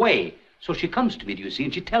I'm in the way. So she comes to me, do you see,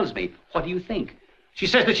 and she tells me, what do you think? She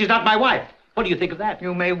says that she's not my wife. What do you think of that?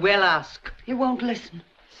 You may well ask. You won't listen.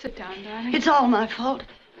 Sit down, darling. It's all my fault.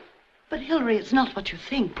 But, Hilary, it's not what you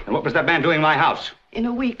think. And what was that man doing in my house? In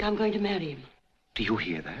a week, I'm going to marry him. Do you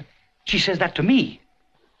hear that? She says that to me.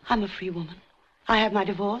 I'm a free woman. I have my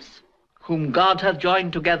divorce. Whom God hath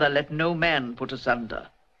joined together, let no man put asunder.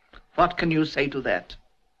 What can you say to that?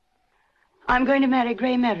 I'm going to marry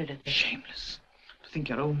Gray Meredith. Shameless. To think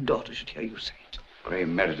your own daughter should hear you say it. Gray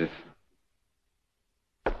Meredith.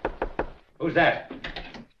 Who's that?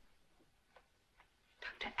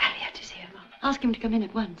 Dr. Alliot is here, Mom. Ask him to come in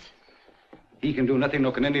at once. He can do nothing,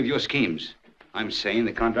 nor can any of your schemes. I'm saying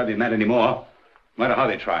they can't drive me mad anymore, no matter how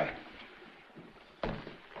they try.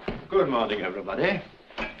 Good morning, everybody.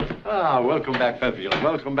 Ah, welcome back, Fairfield.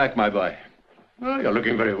 Welcome back, my boy. Well, you're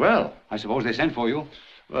looking very well. I suppose they sent for you.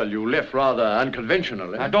 Well, you left rather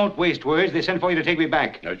unconventionally. Now, don't waste words. They sent for you to take me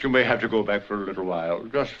back. Yes, you may have to go back for a little while.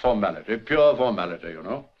 Just formality, pure formality, you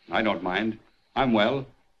know. I don't mind. I'm well.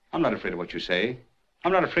 I'm not afraid of what you say.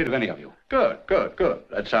 I'm not afraid of any of you. Good, good, good.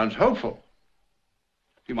 That sounds hopeful.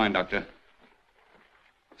 Do you mind, Doctor?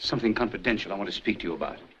 Something confidential I want to speak to you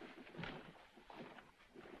about.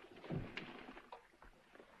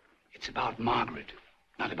 It's about Margaret,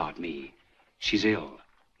 not about me. She's ill,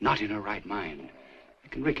 not in her right mind. I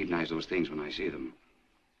can recognize those things when I see them.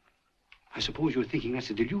 I suppose you're thinking that's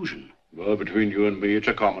a delusion. Well, between you and me, it's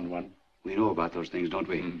a common one. We know about those things, don't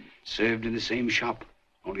we? Served in the same shop,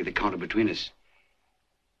 only the counter between us.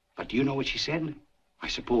 But do you know what she said? I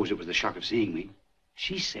suppose it was the shock of seeing me.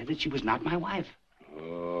 She said that she was not my wife.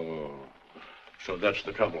 Oh, so that's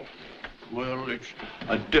the trouble. Well, it's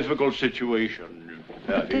a difficult situation.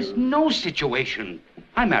 There's no situation.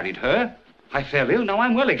 I married her. I fell ill, now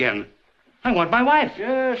I'm well again. I want my wife.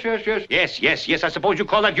 Yes. I suppose you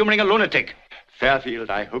call that humoring a lunatic. Fairfield,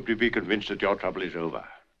 I hope you'll be convinced that your trouble is over.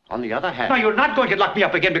 On the other hand... Now, you're not going to lock me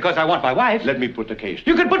up again because I want my wife. Let me put the case.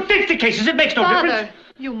 You can put 50 cases. It makes no difference. Father,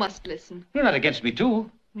 you must listen. You're not against me,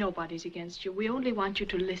 too. Nobody's against you. We only want you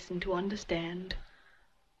to listen, to understand.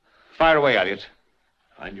 Fire away, Alliot.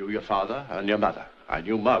 I knew your father and your mother. I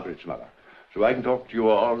knew Margaret's mother. So I can talk to you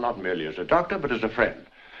all not merely as a doctor, but as a friend.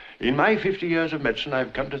 In my 50 years of medicine,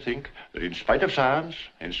 I've come to think that in spite of science,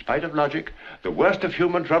 in spite of logic, the worst of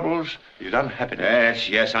human troubles is unhappiness.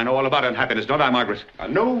 Yes, I know all about unhappiness, don't I, Margaret?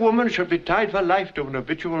 And no woman should be tied for life to an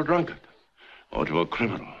habitual drunkard, or to a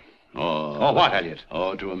criminal, or what, Alliot?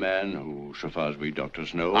 Or to a man who, so far as we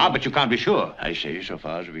doctors know... but you can't be sure. I say, so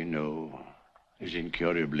far as we know, is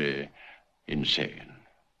incurably insane.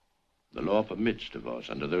 The law permits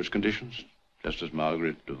divorce under those conditions, just as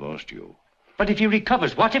Margaret divorced you. But if he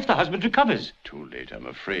recovers, what if the husband recovers? Too late, I'm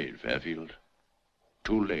afraid, Fairfield.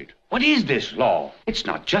 Too late. What is this law? It's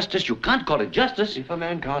not justice. You can't call it justice. If a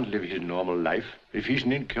man can't live his normal life, if he's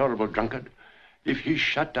an incurable drunkard, if he's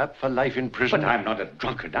shut up for life in prison... But I'm not a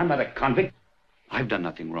drunkard. I'm not a convict. I've done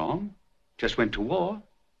nothing wrong. Just went to war.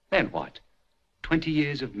 Then what? 20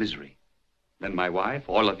 years of misery. Then my wife,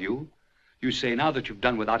 all of you, you say now that you've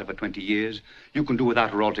done without her for 20 years, you can do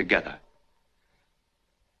without her altogether.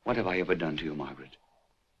 What have I ever done to you, Margaret?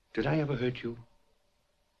 Did I ever hurt you?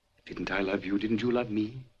 Didn't I love you? Didn't you love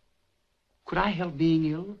me? Could I help being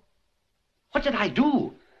ill? What did I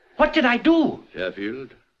do? What did I do?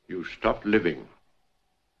 Fairfield, you stopped living.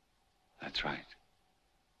 That's right.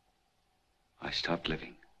 I stopped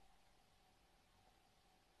living.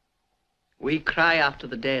 We cry after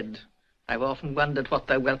the dead. I've often wondered what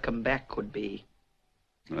their welcome back could be.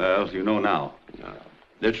 Well, you know now. Now,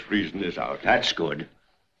 let's reason this out. That's good.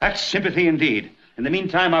 That's sympathy indeed. In the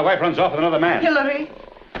meantime, my wife runs off with another man. Hilary!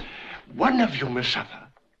 One of you must suffer.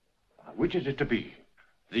 Which is it to be?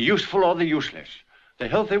 The useful or the useless? The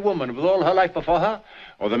healthy woman with all her life before her?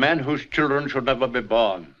 Or the man whose children should never be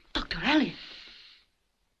born? Dr. Alliot.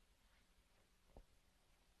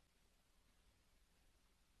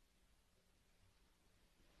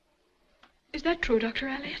 Is that true, Dr.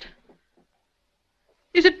 Alliot?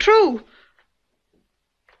 Is it true?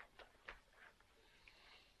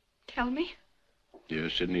 Tell me. Dear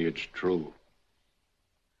Sidney, it's true.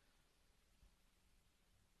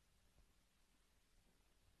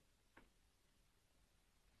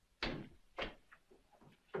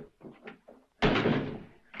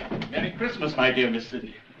 Merry Christmas, my dear Miss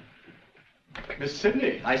Sidney. Miss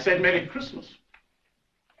Sidney, I said Merry Christmas.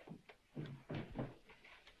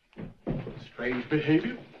 Strange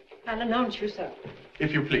behavior. I'll announce you, sir.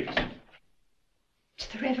 If you please. It's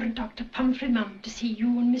the Reverend Dr. Pumphrey, Mum, to see you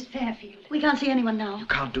and Miss Fairfield. We can't see anyone now. You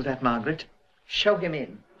can't do that, Margaret. Show him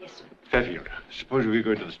in. Yes, sir. Fairfield, suppose we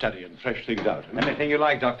go into the study and thresh things out. Anything you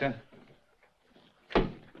like, Doctor.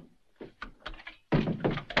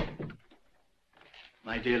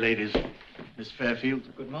 My dear ladies, Miss Fairfield.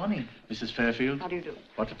 Good morning. Mrs. Fairfield. How do you do?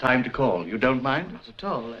 What a time to call. You don't mind? Not at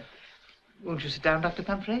all. Won't you sit down, Dr.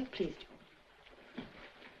 Pumphrey? Please.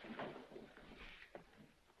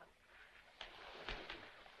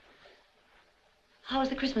 How was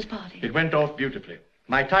the Christmas party? It went off beautifully.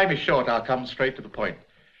 My time is short. I'll come straight to the point.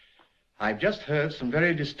 I've just heard some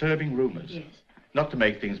very disturbing rumors. Yes. Not to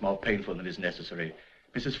make things more painful than is necessary.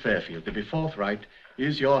 Mrs. Fairfield, to be forthright,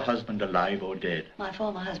 is your husband alive or dead? My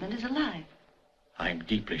former husband is alive. I'm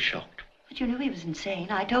deeply shocked. But you knew he was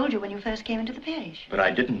insane. I told you when you first came into the parish. But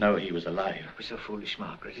I didn't know he was alive. We're so foolish,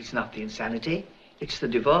 Margaret. It's not the insanity. It's the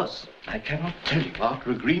divorce. I cannot tell you,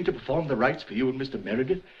 after agreeing to perform the rites for you and Mr.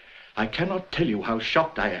 Meredith, I cannot tell you how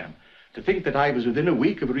shocked I am To think that I was within a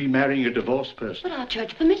week of remarrying a divorced person. But our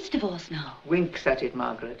church permits divorce now. Winks at it,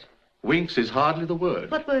 Margaret. Winks is hardly the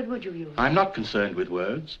word. What word would you use? I'm not concerned with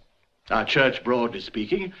words. Our church, broadly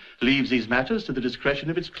speaking, leaves these matters to the discretion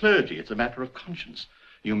of its clergy. It's a matter of conscience.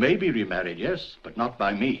 You may be remarried, yes, but not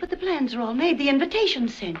by me. But the plans are all made, the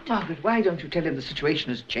invitation's sent. Margaret, why don't you tell him the situation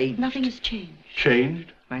has changed? Nothing has changed.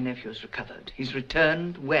 Changed? My nephew's recovered. He's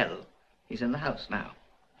returned well. He's in the house now.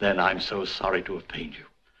 Then I'm so sorry to have pained you.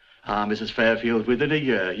 Ah, Mrs. Fairfield, within a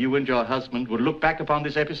year, you and your husband would look back upon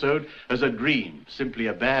this episode as a dream, simply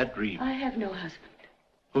a bad dream. I have no husband.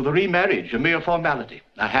 Well, the remarriage, a mere formality,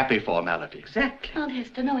 a happy formality. Exactly. Aunt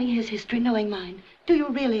Hester, knowing his history, knowing mine, do you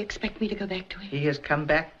really expect me to go back to him? He has come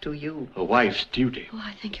back to you. A wife's duty. Oh,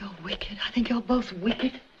 I think you're wicked. I think you're both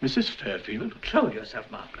wicked. Mrs. Fairfield? Control yourself,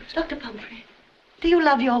 Margaret. Dr. Pumphrey, do you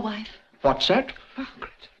love your wife? What's that?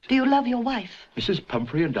 Margaret. Do you love your wife? Mrs.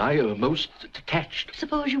 Pumphrey and I are most attached.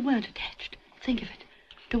 Suppose you weren't attached. Think of it.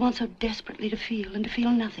 To want so desperately to feel and to feel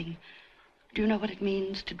nothing. Do you know what it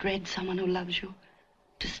means to dread someone who loves you?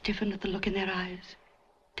 To stiffen at the look in their eyes?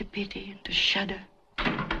 To pity and to shudder?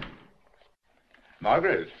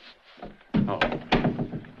 Margaret. Oh.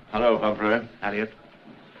 Hello, Pumphrey. Alliot.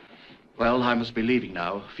 Well, I must be leaving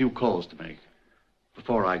now. A few calls to make.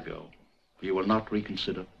 Before I go, you will not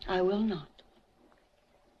reconsider? I will not.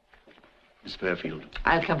 Miss Fairfield.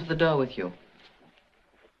 I'll come to the door with you.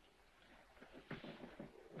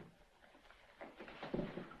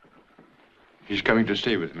 He's coming to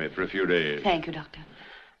stay with me for a few days. Thank you, Doctor.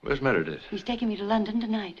 Where's Meredith? He's taking me to London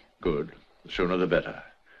tonight. Good. The sooner the better.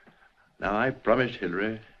 Now, I promised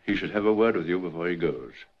Hilary he should have a word with you before he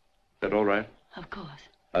goes. Is that all right? Of course.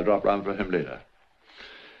 I'll drop round for him later.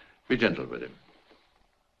 Be gentle with him.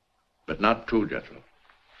 But not too gentle.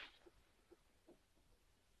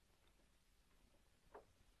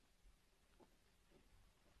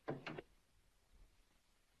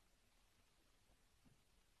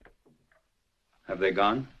 Have they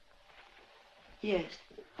gone? Yes.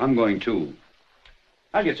 I'm going too.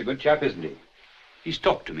 Alliot's a good chap, isn't he? He's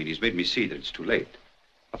talked to me and he's made me see that it's too late.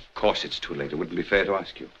 Of course it's too late. It wouldn't be fair to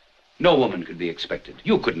ask you. No woman could be expected.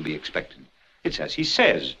 You couldn't be expected. It's as he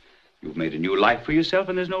says. You've made a new life for yourself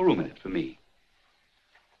and there's no room in it for me.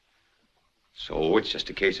 So it's just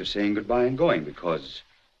a case of saying goodbye and going because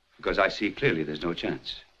I see clearly there's no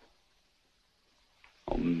chance.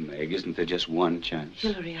 Oh, Meg, isn't there just one chance?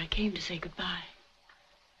 Hilary, I came to say goodbye.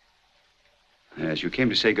 Yes, you came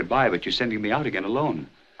to say goodbye, but you're sending me out again alone.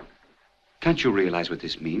 Can't you realize what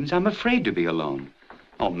this means? I'm afraid to be alone.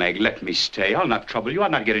 Oh, Meg, let me stay. I'll not trouble you. I'll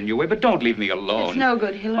not get in your way, but don't leave me alone. It's no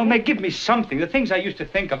good, Hilary. Oh, Meg, give me something. The things I used to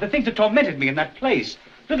think of, the things that tormented me in that place.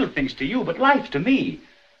 Little things to you, but life to me.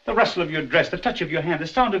 The rustle of your dress, the touch of your hand, the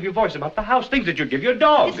sound of your voice about the house, things that you'd give your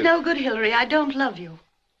dog. It's no good, Hilary. I don't love you.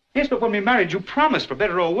 Yes, but when we married, you promised for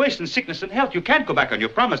better or worse than sickness and health. You can't go back on your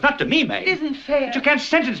promise. Not to me, Meg. It isn't fair. But you can't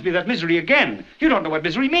sentence me to that misery again. You don't know what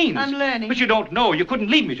misery means. I'm learning. But you don't know. You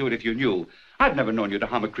couldn't lead me to it if you knew. I've never known you to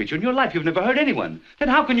harm a creature in your life. You've never hurt anyone. Then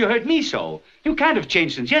how can you hurt me so? You can't have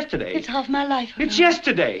changed since yesterday. It's half my life ago. It's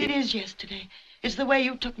yesterday. It is yesterday. It's the way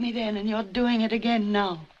you took me then, and you're doing it again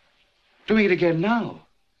now. Doing it again now?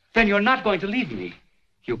 Then you're not going to leave me.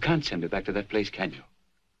 You can't send me back to that place, can you?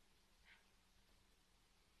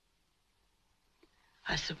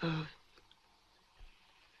 I suppose.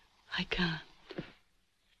 I can't.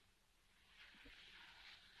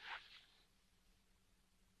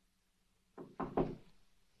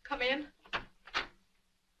 Come in.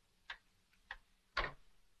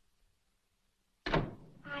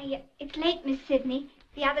 It's late, Miss Sidney.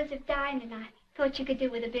 The others have dined, and I thought you could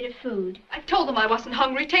do with a bit of food. I told them I wasn't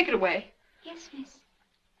hungry. Take it away. Yes, miss.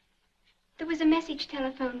 There was a message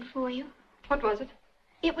telephoned for you. What was it?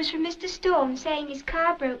 It was from Mr. Storm saying his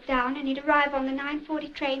car broke down and he'd arrive on the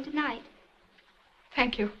 9:40 train tonight.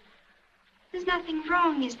 Thank you. There's nothing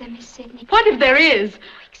wrong, is there, Miss Sidney? What if there is?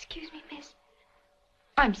 Oh, excuse me, miss.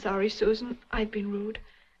 I'm sorry, Susan. I've been rude.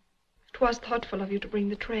 It was thoughtful of you to bring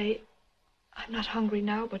the tray. I'm not hungry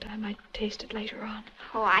now, but I might taste it later on.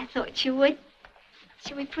 Oh, I thought you would.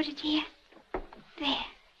 Shall we put it here? There.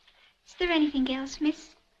 Is there anything else, miss?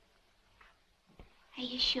 Are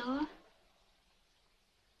you sure?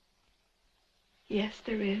 Yes,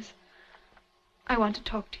 there is. I want to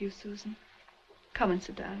talk to you, Susan. Come and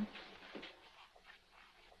sit down.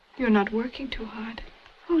 You're not working too hard.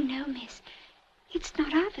 Oh, no, miss. It's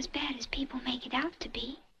not half as bad as people make it out to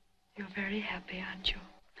be. You're very happy, aren't you?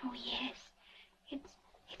 Oh, yes.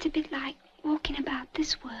 It's a bit like walking about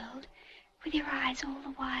this world with your eyes all the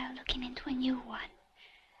while looking into a new one.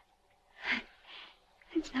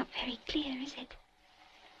 It's not very clear, is it?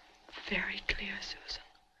 Very clear, Susan.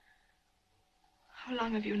 How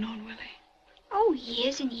long have you known Willie? Oh,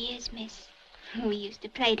 years and years, miss. We used to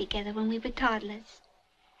play together when we were toddlers.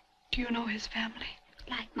 Do you know his family?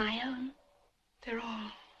 Like my own. They're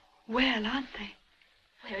all well, aren't they?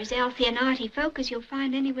 We're as healthy and hearty folk as you'll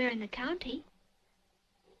find anywhere in the county.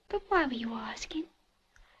 But why were you asking?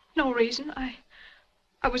 No reason. I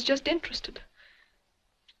was just interested.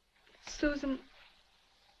 Susan,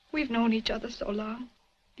 we've known each other so long,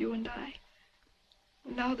 you and I.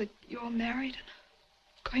 Now that you're married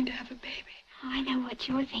and going to have a baby. Oh, I know what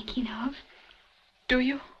you're thinking of. Do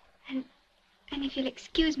you? And if you'll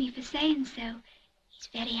excuse me for saying so, he's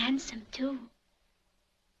very handsome, too.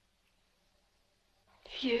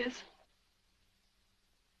 He is.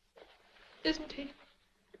 Isn't he?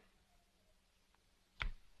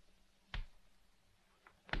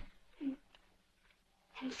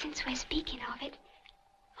 And since we're speaking of it,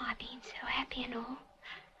 my being so happy and all,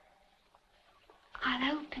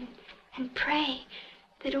 I'll hope and pray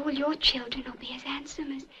that all your children will be as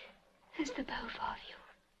handsome as the both of you.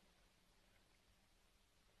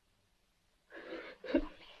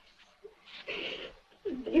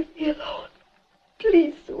 Leave me alone.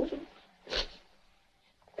 Please, Susan.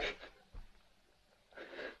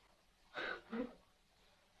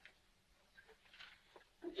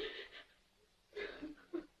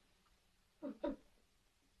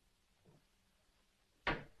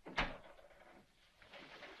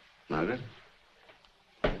 Margaret?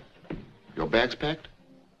 Your bag's packed?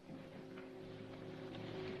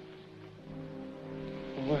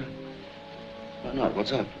 Well, why not?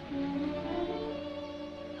 What's up?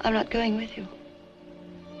 I'm not going with you.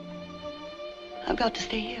 I've got to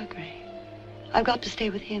stay here, Gray. I've got to stay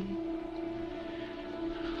with him.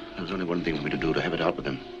 There's only one thing for me to do, to have it out with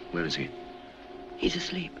him. Where is he? He's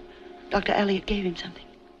asleep. Dr. Alliot gave him something.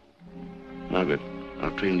 Margaret,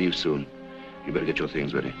 our train leaves soon. You better get your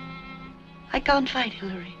things ready. I can't fight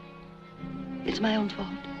Hilary. It's my own fault.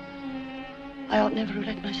 I ought never have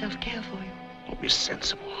let myself care for you. Oh, be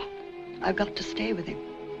sensible. I've got to stay with him.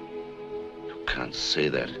 You can't say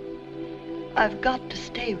that. I've got to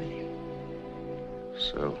stay with him.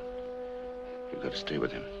 So, you've got to stay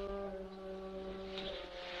with him.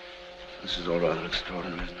 This is all rather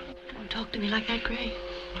extraordinary, isn't it? Don't talk to me like that, Gray.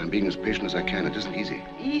 I'm being as patient as I can. It isn't easy.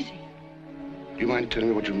 Easy? Do you mind telling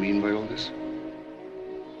me what you mean by all this?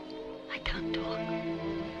 I can't talk.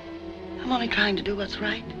 I'm only trying to do what's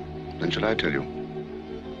right. Then shall I tell you?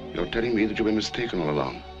 You're telling me that you've been mistaken all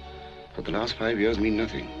along. That the last 5 years mean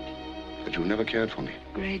nothing. That you never cared for me.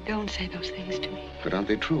 Gray, don't say those things to me. But aren't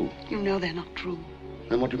they true? You know they're not true.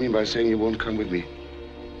 Then what do you mean by saying you won't come with me?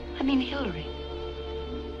 I mean Hilary.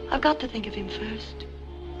 I've got to think of him first.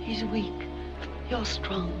 He's weak. You're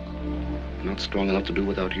strong. I'm not strong enough to do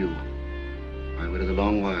without you. I waited a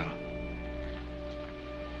long while.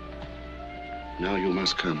 Now you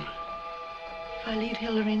must come. If I leave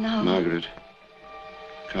Hilary now... Margaret,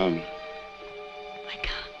 come. I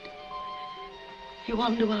can't. You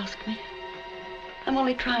wanted to ask me. I'm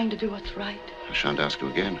only trying to do what's right. I shan't ask you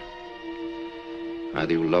again.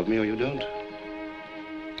 Either you love me or you don't.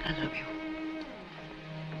 I love you.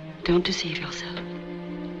 Don't deceive yourself.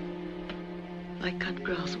 Like cut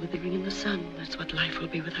grass withering in the sun, that's what life will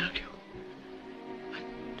be without you. But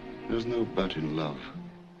there's no but in love.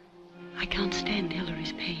 I can't stand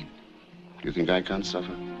Hilary's pain. Do you think I can't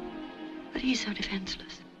suffer? But he's so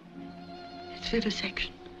defenseless. It's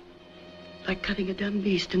vivisection. Like cutting a dumb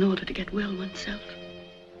beast in order to get well oneself.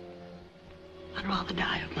 I'd rather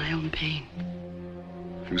die of my own pain.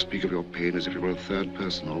 You speak of your pain as if you were a third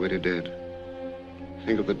person already dead.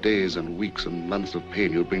 Think of the days and weeks and months of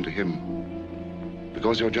pain you'd bring to him.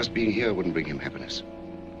 Because your just being here wouldn't bring him happiness.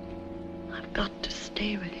 I've got to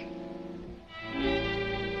stay with him.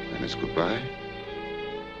 Then it's goodbye.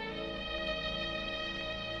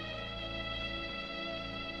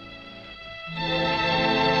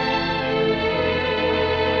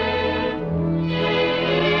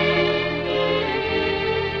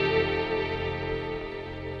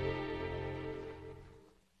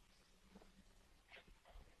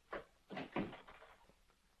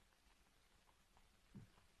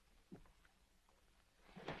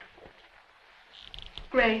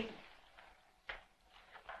 Gray.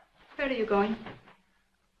 Where are you going?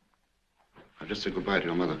 I've just said goodbye to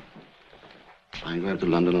your mother. I'm going to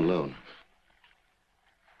London alone.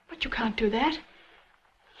 But you can't do that.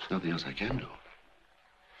 There's nothing else I can do.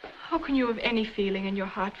 How can you have any feeling in your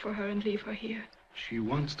heart for her and leave her here? She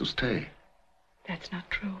wants to stay. That's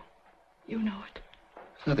not true. You know it.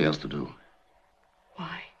 There's nothing else to do.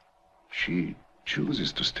 Why? She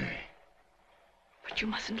chooses to stay. But you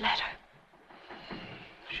mustn't let her.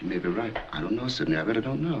 She may be right. I don't know, Sidney. I really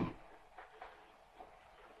don't know.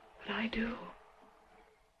 I do.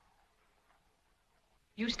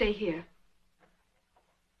 You stay here.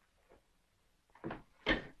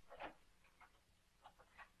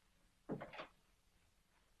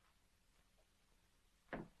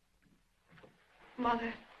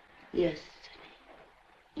 Mother. Yes.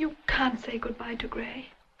 You can't say goodbye to Gray.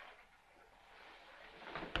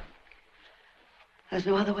 There's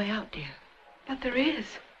no other way out, dear. But there is.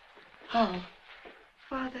 How?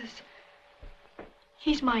 Father's...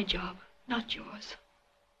 He's my job, not yours.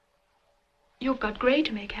 You've got Gray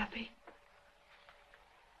to make happy.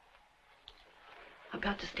 I've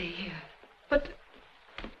got to stay here. But...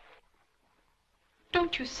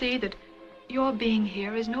 Don't you see that your being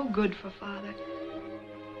here is no good for Father?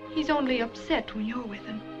 He's only upset when you're with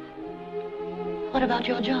him. What about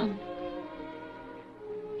your job?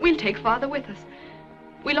 We'll take Father with us.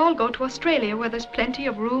 We'll all go to Australia where there's plenty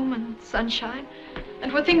of room and sunshine,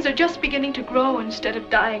 and where things are just beginning to grow instead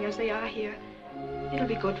of dying as they are here. It'll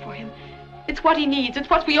be good for him. It's what he needs. It's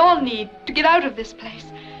what we all need to get out of this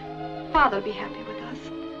place. Father'll be happy with us.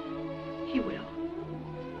 He will.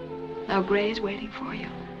 Now Gray's waiting for you.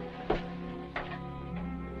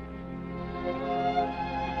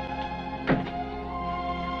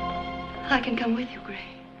 I can come with you, Gray.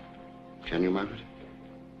 Can you, Margaret?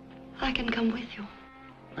 I can come with you.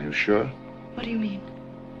 Are you sure? What do you mean?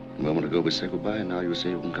 A moment ago we said goodbye, and now you say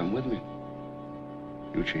you can come with me.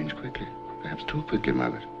 You change quickly. Perhaps too quickly,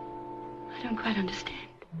 Margaret. I don't quite understand.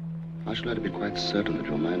 I should like to be quite certain that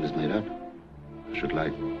your mind is made up. I should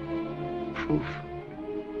like proof.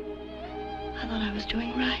 I thought I was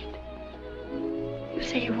doing right. You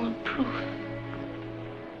say you want proof.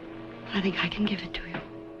 I think I can give it to you.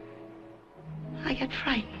 I get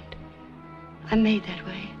frightened. I'm made that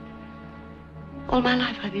way. All my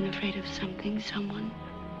life I've been afraid of something, someone.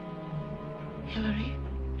 Hilary,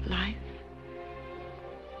 life.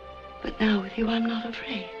 But now with you I'm not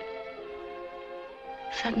afraid.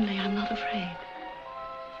 Suddenly I'm not afraid.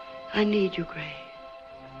 I need you, Gray.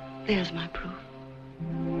 There's my proof.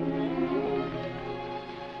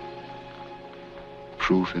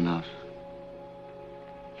 Proof enough.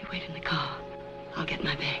 You wait in the car. I'll get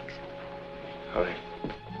my bags. Hurry.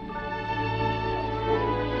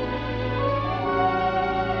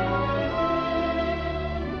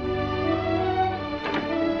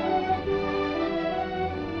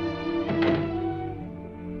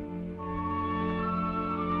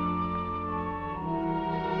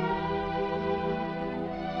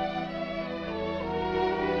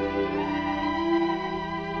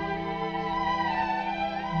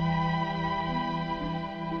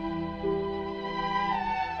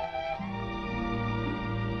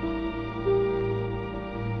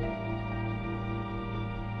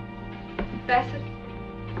 Basset?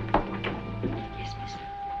 Yes, miss.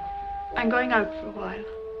 I'm going out for a while.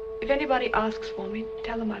 If anybody asks for me,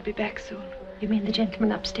 tell them I'll be back soon. You mean the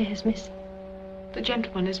gentleman upstairs, miss? The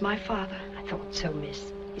gentleman is my father. I thought so,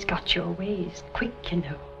 miss. He's got your ways. Quick, you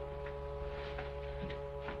know.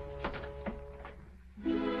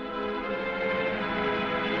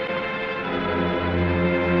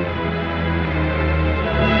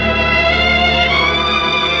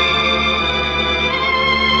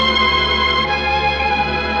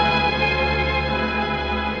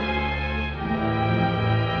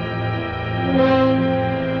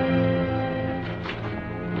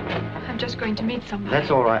 Going to meet somebody. That's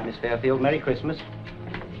all right, Miss Fairfield. Merry Christmas.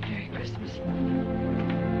 Merry Christmas.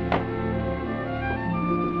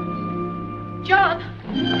 John!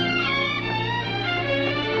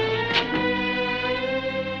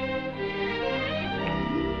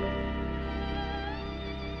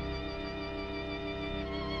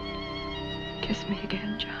 Kiss me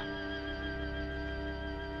again, John.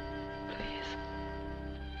 Please.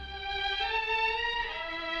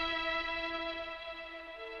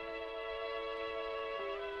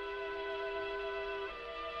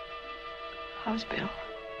 How's Bill?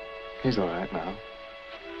 He's all right now.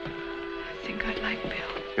 I think I'd like Bill.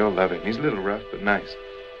 You'll love him. He's a little rough, but nice.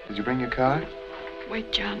 Did you bring your car?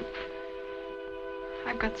 Wait, John.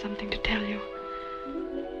 I've got something to tell you.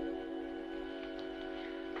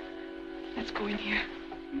 Let's go in here.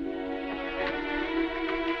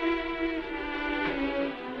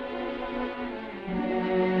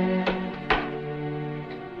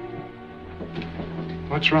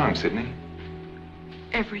 What's wrong, Sydney?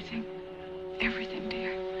 Everything. Everything,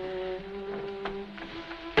 dear.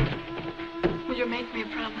 Will you make me a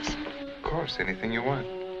promise? Of course, anything you want.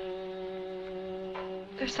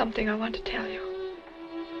 There's something I want to tell you.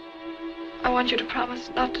 I want you to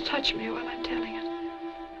promise not to touch me while I'm telling it.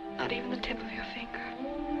 Not even the tip of your finger.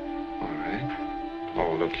 All right.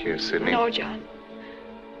 Oh, look here, Sydney. No, John.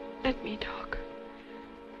 Let me talk.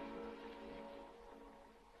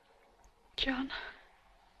 John,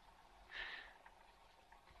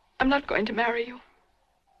 I'm not going to marry you.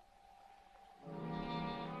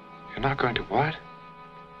 You're not going to what?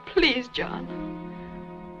 Please, John.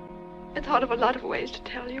 I thought of a lot of ways to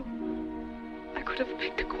tell you. I could have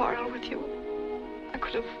picked a quarrel with you. I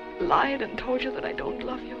could have lied and told you that I don't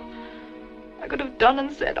love you. I could have done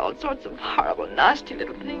and said all sorts of horrible, nasty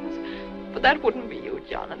little things. But that wouldn't be you,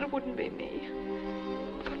 John, and it wouldn't be me.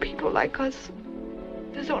 For people like us,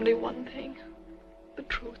 there's only one thing. The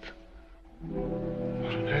truth.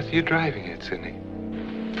 What on earth are you driving at, Sidney?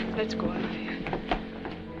 Let's go out of here.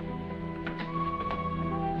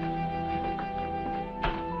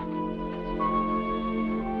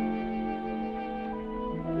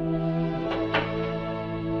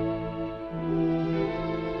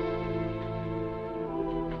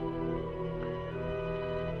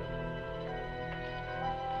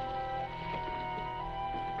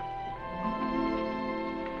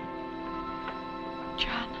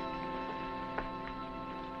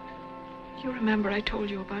 Remember I told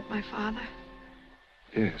you about my father?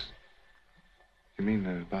 Yes. You mean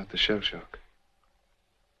about the shell shock?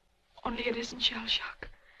 Only it isn't shell shock.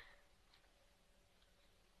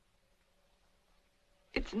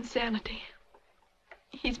 It's insanity.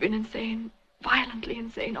 He's been insane, violently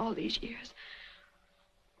insane all these years.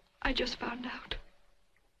 I just found out.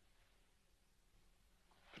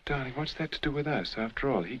 But, darling, what's that to do with us? After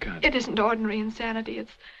all, he can't... It isn't ordinary insanity.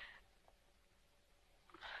 It's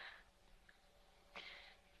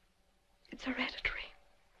hereditary.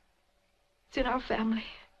 It's in our family.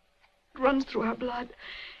 It runs through our blood.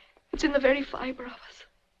 It's in the very fiber of us.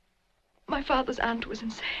 My father's aunt was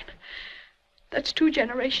insane. That's 2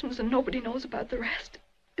 generations and nobody knows about the rest.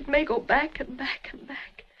 It may go back and back and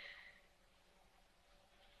back.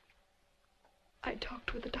 I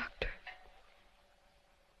talked with the doctor.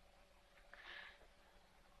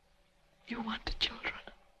 You wanted children.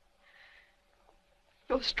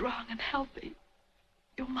 You're strong and healthy.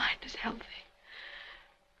 Your mind is healthy.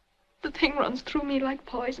 The thing runs through me like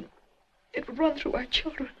poison. It would run through our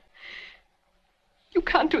children. You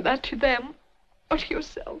can't do that to them or to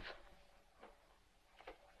yourself.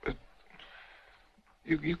 But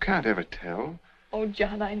you can't ever tell. Oh,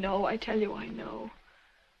 John, I know. I tell you, I know.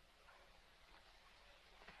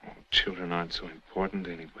 Oh, children aren't so important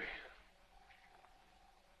anyway.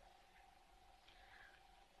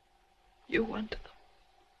 You wanted them.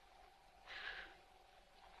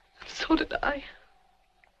 So did I.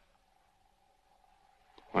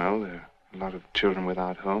 Well, there are a lot of children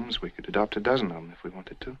without homes. We could adopt a dozen of them if we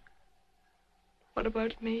wanted to. What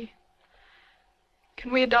about me?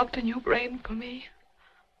 Can we adopt a new brain for me?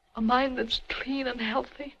 A mind that's clean and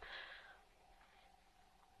healthy?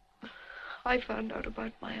 I found out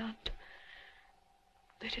about my aunt.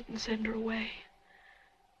 They didn't send her away.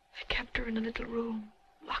 They kept her in a little room,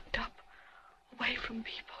 locked up, away from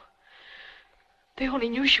people. They only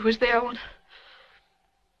knew she was there when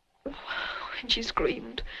she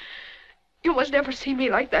screamed. You must never see me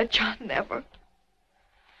like that, John, never.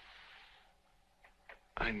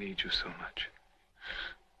 I need you so much.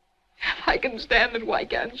 If I can stand it, why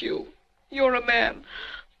can't you? You're a man.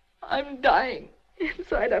 I'm dying.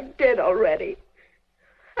 Inside, I'm dead already.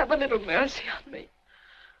 Have a little mercy on me.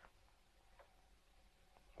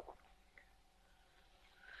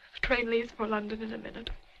 The train leaves for London in a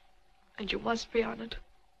minute. And you must be on it.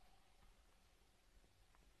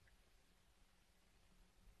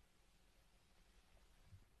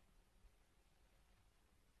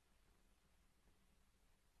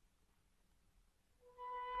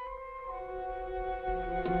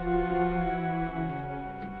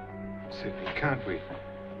 Sidney, can't we?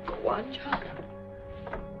 Go on, John.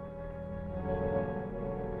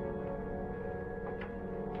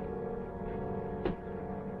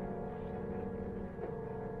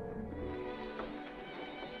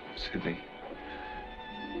 Sidney,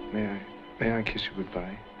 may I kiss you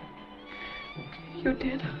goodbye? You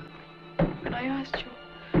did. When I asked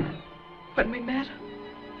you. When we met.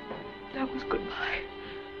 That was goodbye.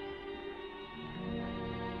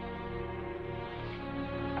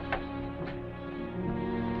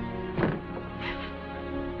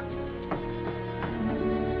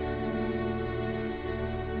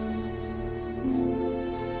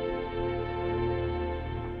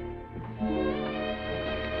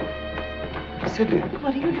 Sidney.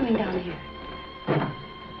 What are you doing down here?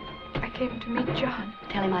 I came to meet John.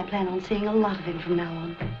 Tell him I plan on seeing a lot of him from now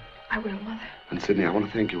on. I will, Mother. And Sidney, I want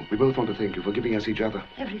to thank you. We both want to thank you for giving us each other.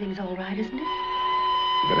 Everything's all right, isn't it?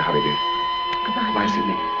 You better hurry, dear. Goodbye. Bye,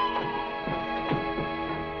 Sidney.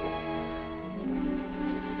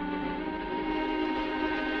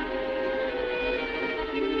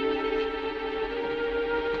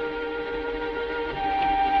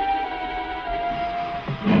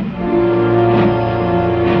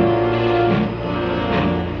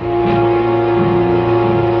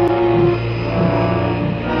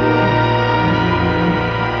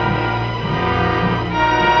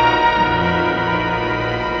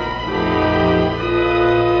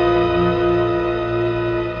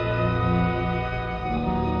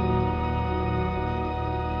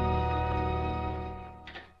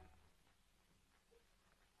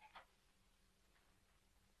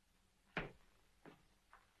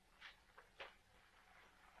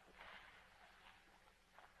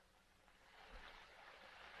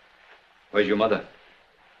 Where's your mother?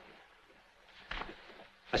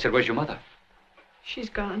 I said, where's your mother? She's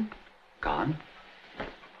gone. Gone?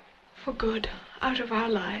 For good. Out of our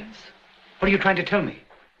lives. What are you trying to tell me?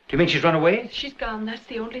 Do you mean she's run away? She's gone. That's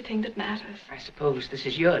the only thing that matters. I suppose this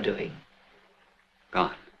is your doing.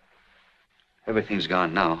 Gone. Everything's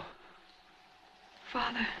gone now.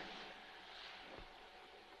 Father,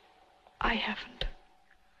 I haven't.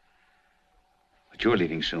 But you're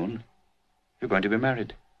leaving soon. You're going to be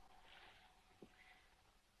married.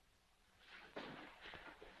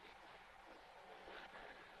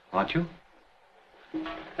 Aren't you?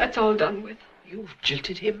 That's all done with. You've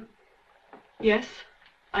jilted him? Yes,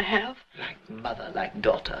 I have. Like mother, like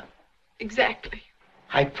daughter. Exactly.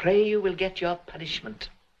 I pray you will get your punishment.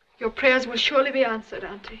 Your prayers will surely be answered,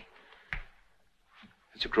 Auntie.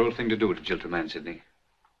 It's a cruel thing to do, to jilt a man, Sidney.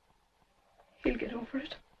 He'll get over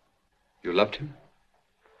it. You loved him?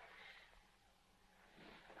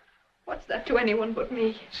 What's that to anyone but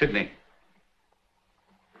me? Sidney.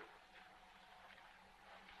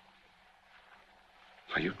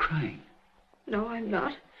 Are you crying? No, I'm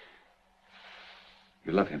not.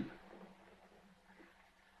 You love him?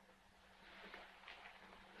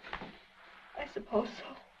 I suppose so.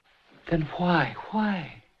 Then why?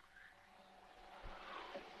 Why?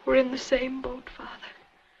 We're in the same boat, Father.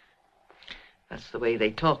 That's the way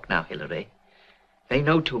they talk now, Hilary. They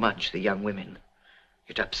know too much, the young women.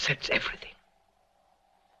 It upsets everything.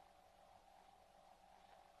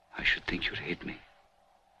 I should think you'd hate me.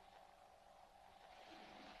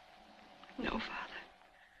 No, Father.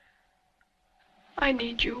 I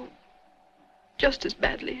need you just as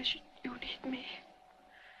badly as you need me.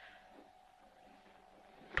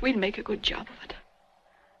 But we'll make a good job of it.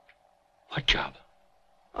 What job?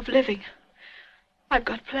 Of living. I've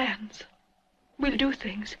got plans. We'll do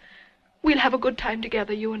things. We'll have a good time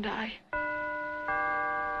together, you and I.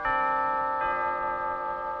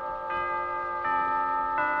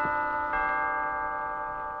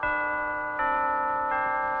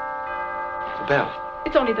 The bell.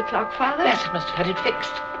 It's only the clock, Father. Basset must have had it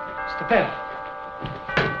fixed. It's the bell.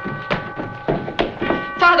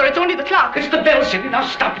 Father, it's only the clock. It's the bell, Sidney. Now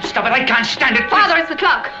stop it, stop it. I can't stand it. Father, it's the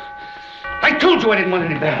clock. I told you I didn't want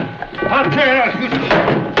any bell. I'll clear it out.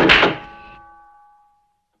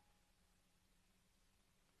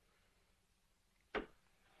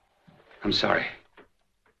 I'm sorry.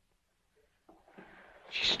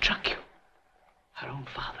 She struck you. Her own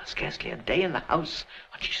father, scarcely a day in the house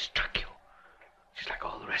when she struck you. She's like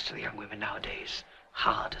all the rest of the young women nowadays.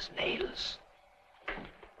 Hard as nails.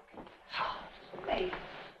 Hard as nails.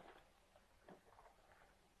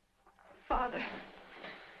 Father,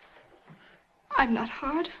 I'm not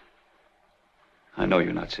hard. I know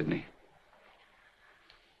you're not, Sidney.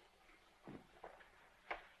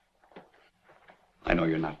 I know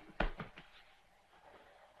you're not.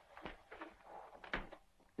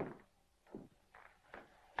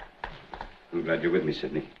 I'm glad you're with me,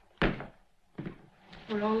 Sidney.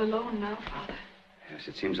 We're all alone now, Father. Yes,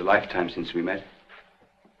 it seems a lifetime since we met.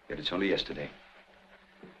 Yet it's only yesterday.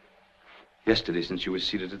 Yesterday since you were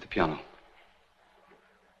seated at the piano,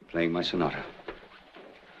 playing my sonata.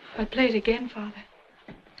 I'll play it again, Father.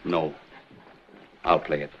 No. I'll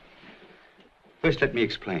play it. First, let me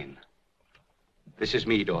explain. This is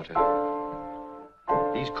me, daughter.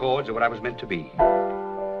 These chords are what I was meant to be.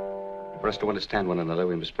 For us to understand one another,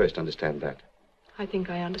 we must first understand that. I think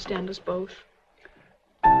I understand us both.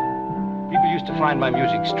 People used to find my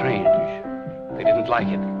music strange. They didn't like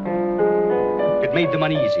it. It made them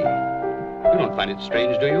uneasy. You don't find it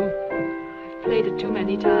strange, do you? I've played it too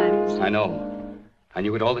many times. I know. I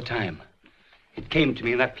knew it all the time. It came to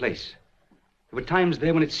me in that place. There were times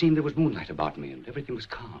there when it seemed there was moonlight about me and everything was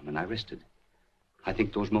calm and I rested. I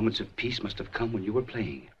think those moments of peace must have come when you were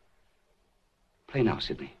playing. Play now,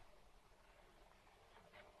 Sidney.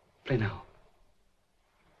 Play now.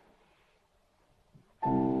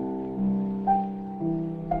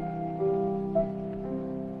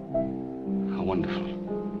 How wonderful.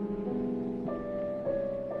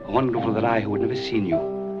 How wonderful that I, who had never seen you,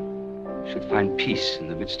 should find peace in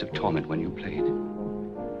the midst of torment when you played.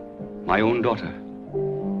 My own daughter,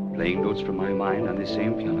 playing notes from my mind on this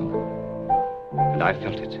same piano. And I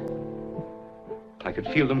felt it. I could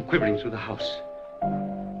feel them quivering through the house,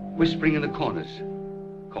 whispering in the corners,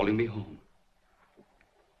 calling me home.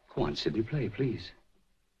 Go on, Sidney, play, please.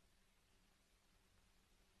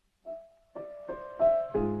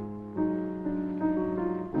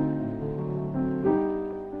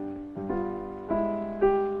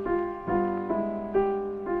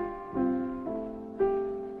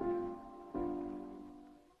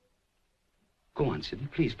 Go on, Sidney,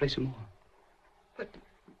 please, play some more. But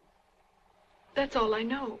That's all I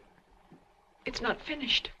know. It's not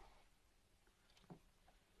finished.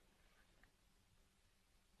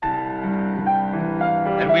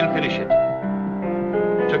 And we'll finish it.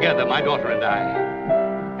 Together, my daughter and I.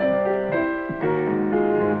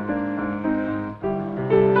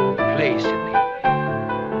 Play, Sidney.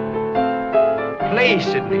 Play,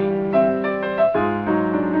 Sidney.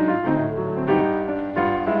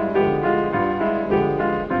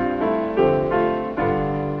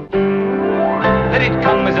 Let it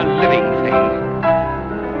come as a living thing.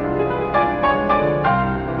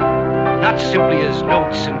 Not simply as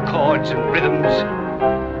notes and chords and rhythms.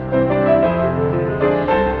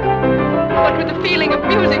 But with the feeling of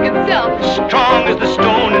music itself. Strong as the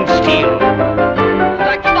stone and steel.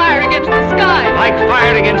 Like fire against the sky. Like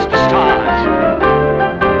fire against the stars.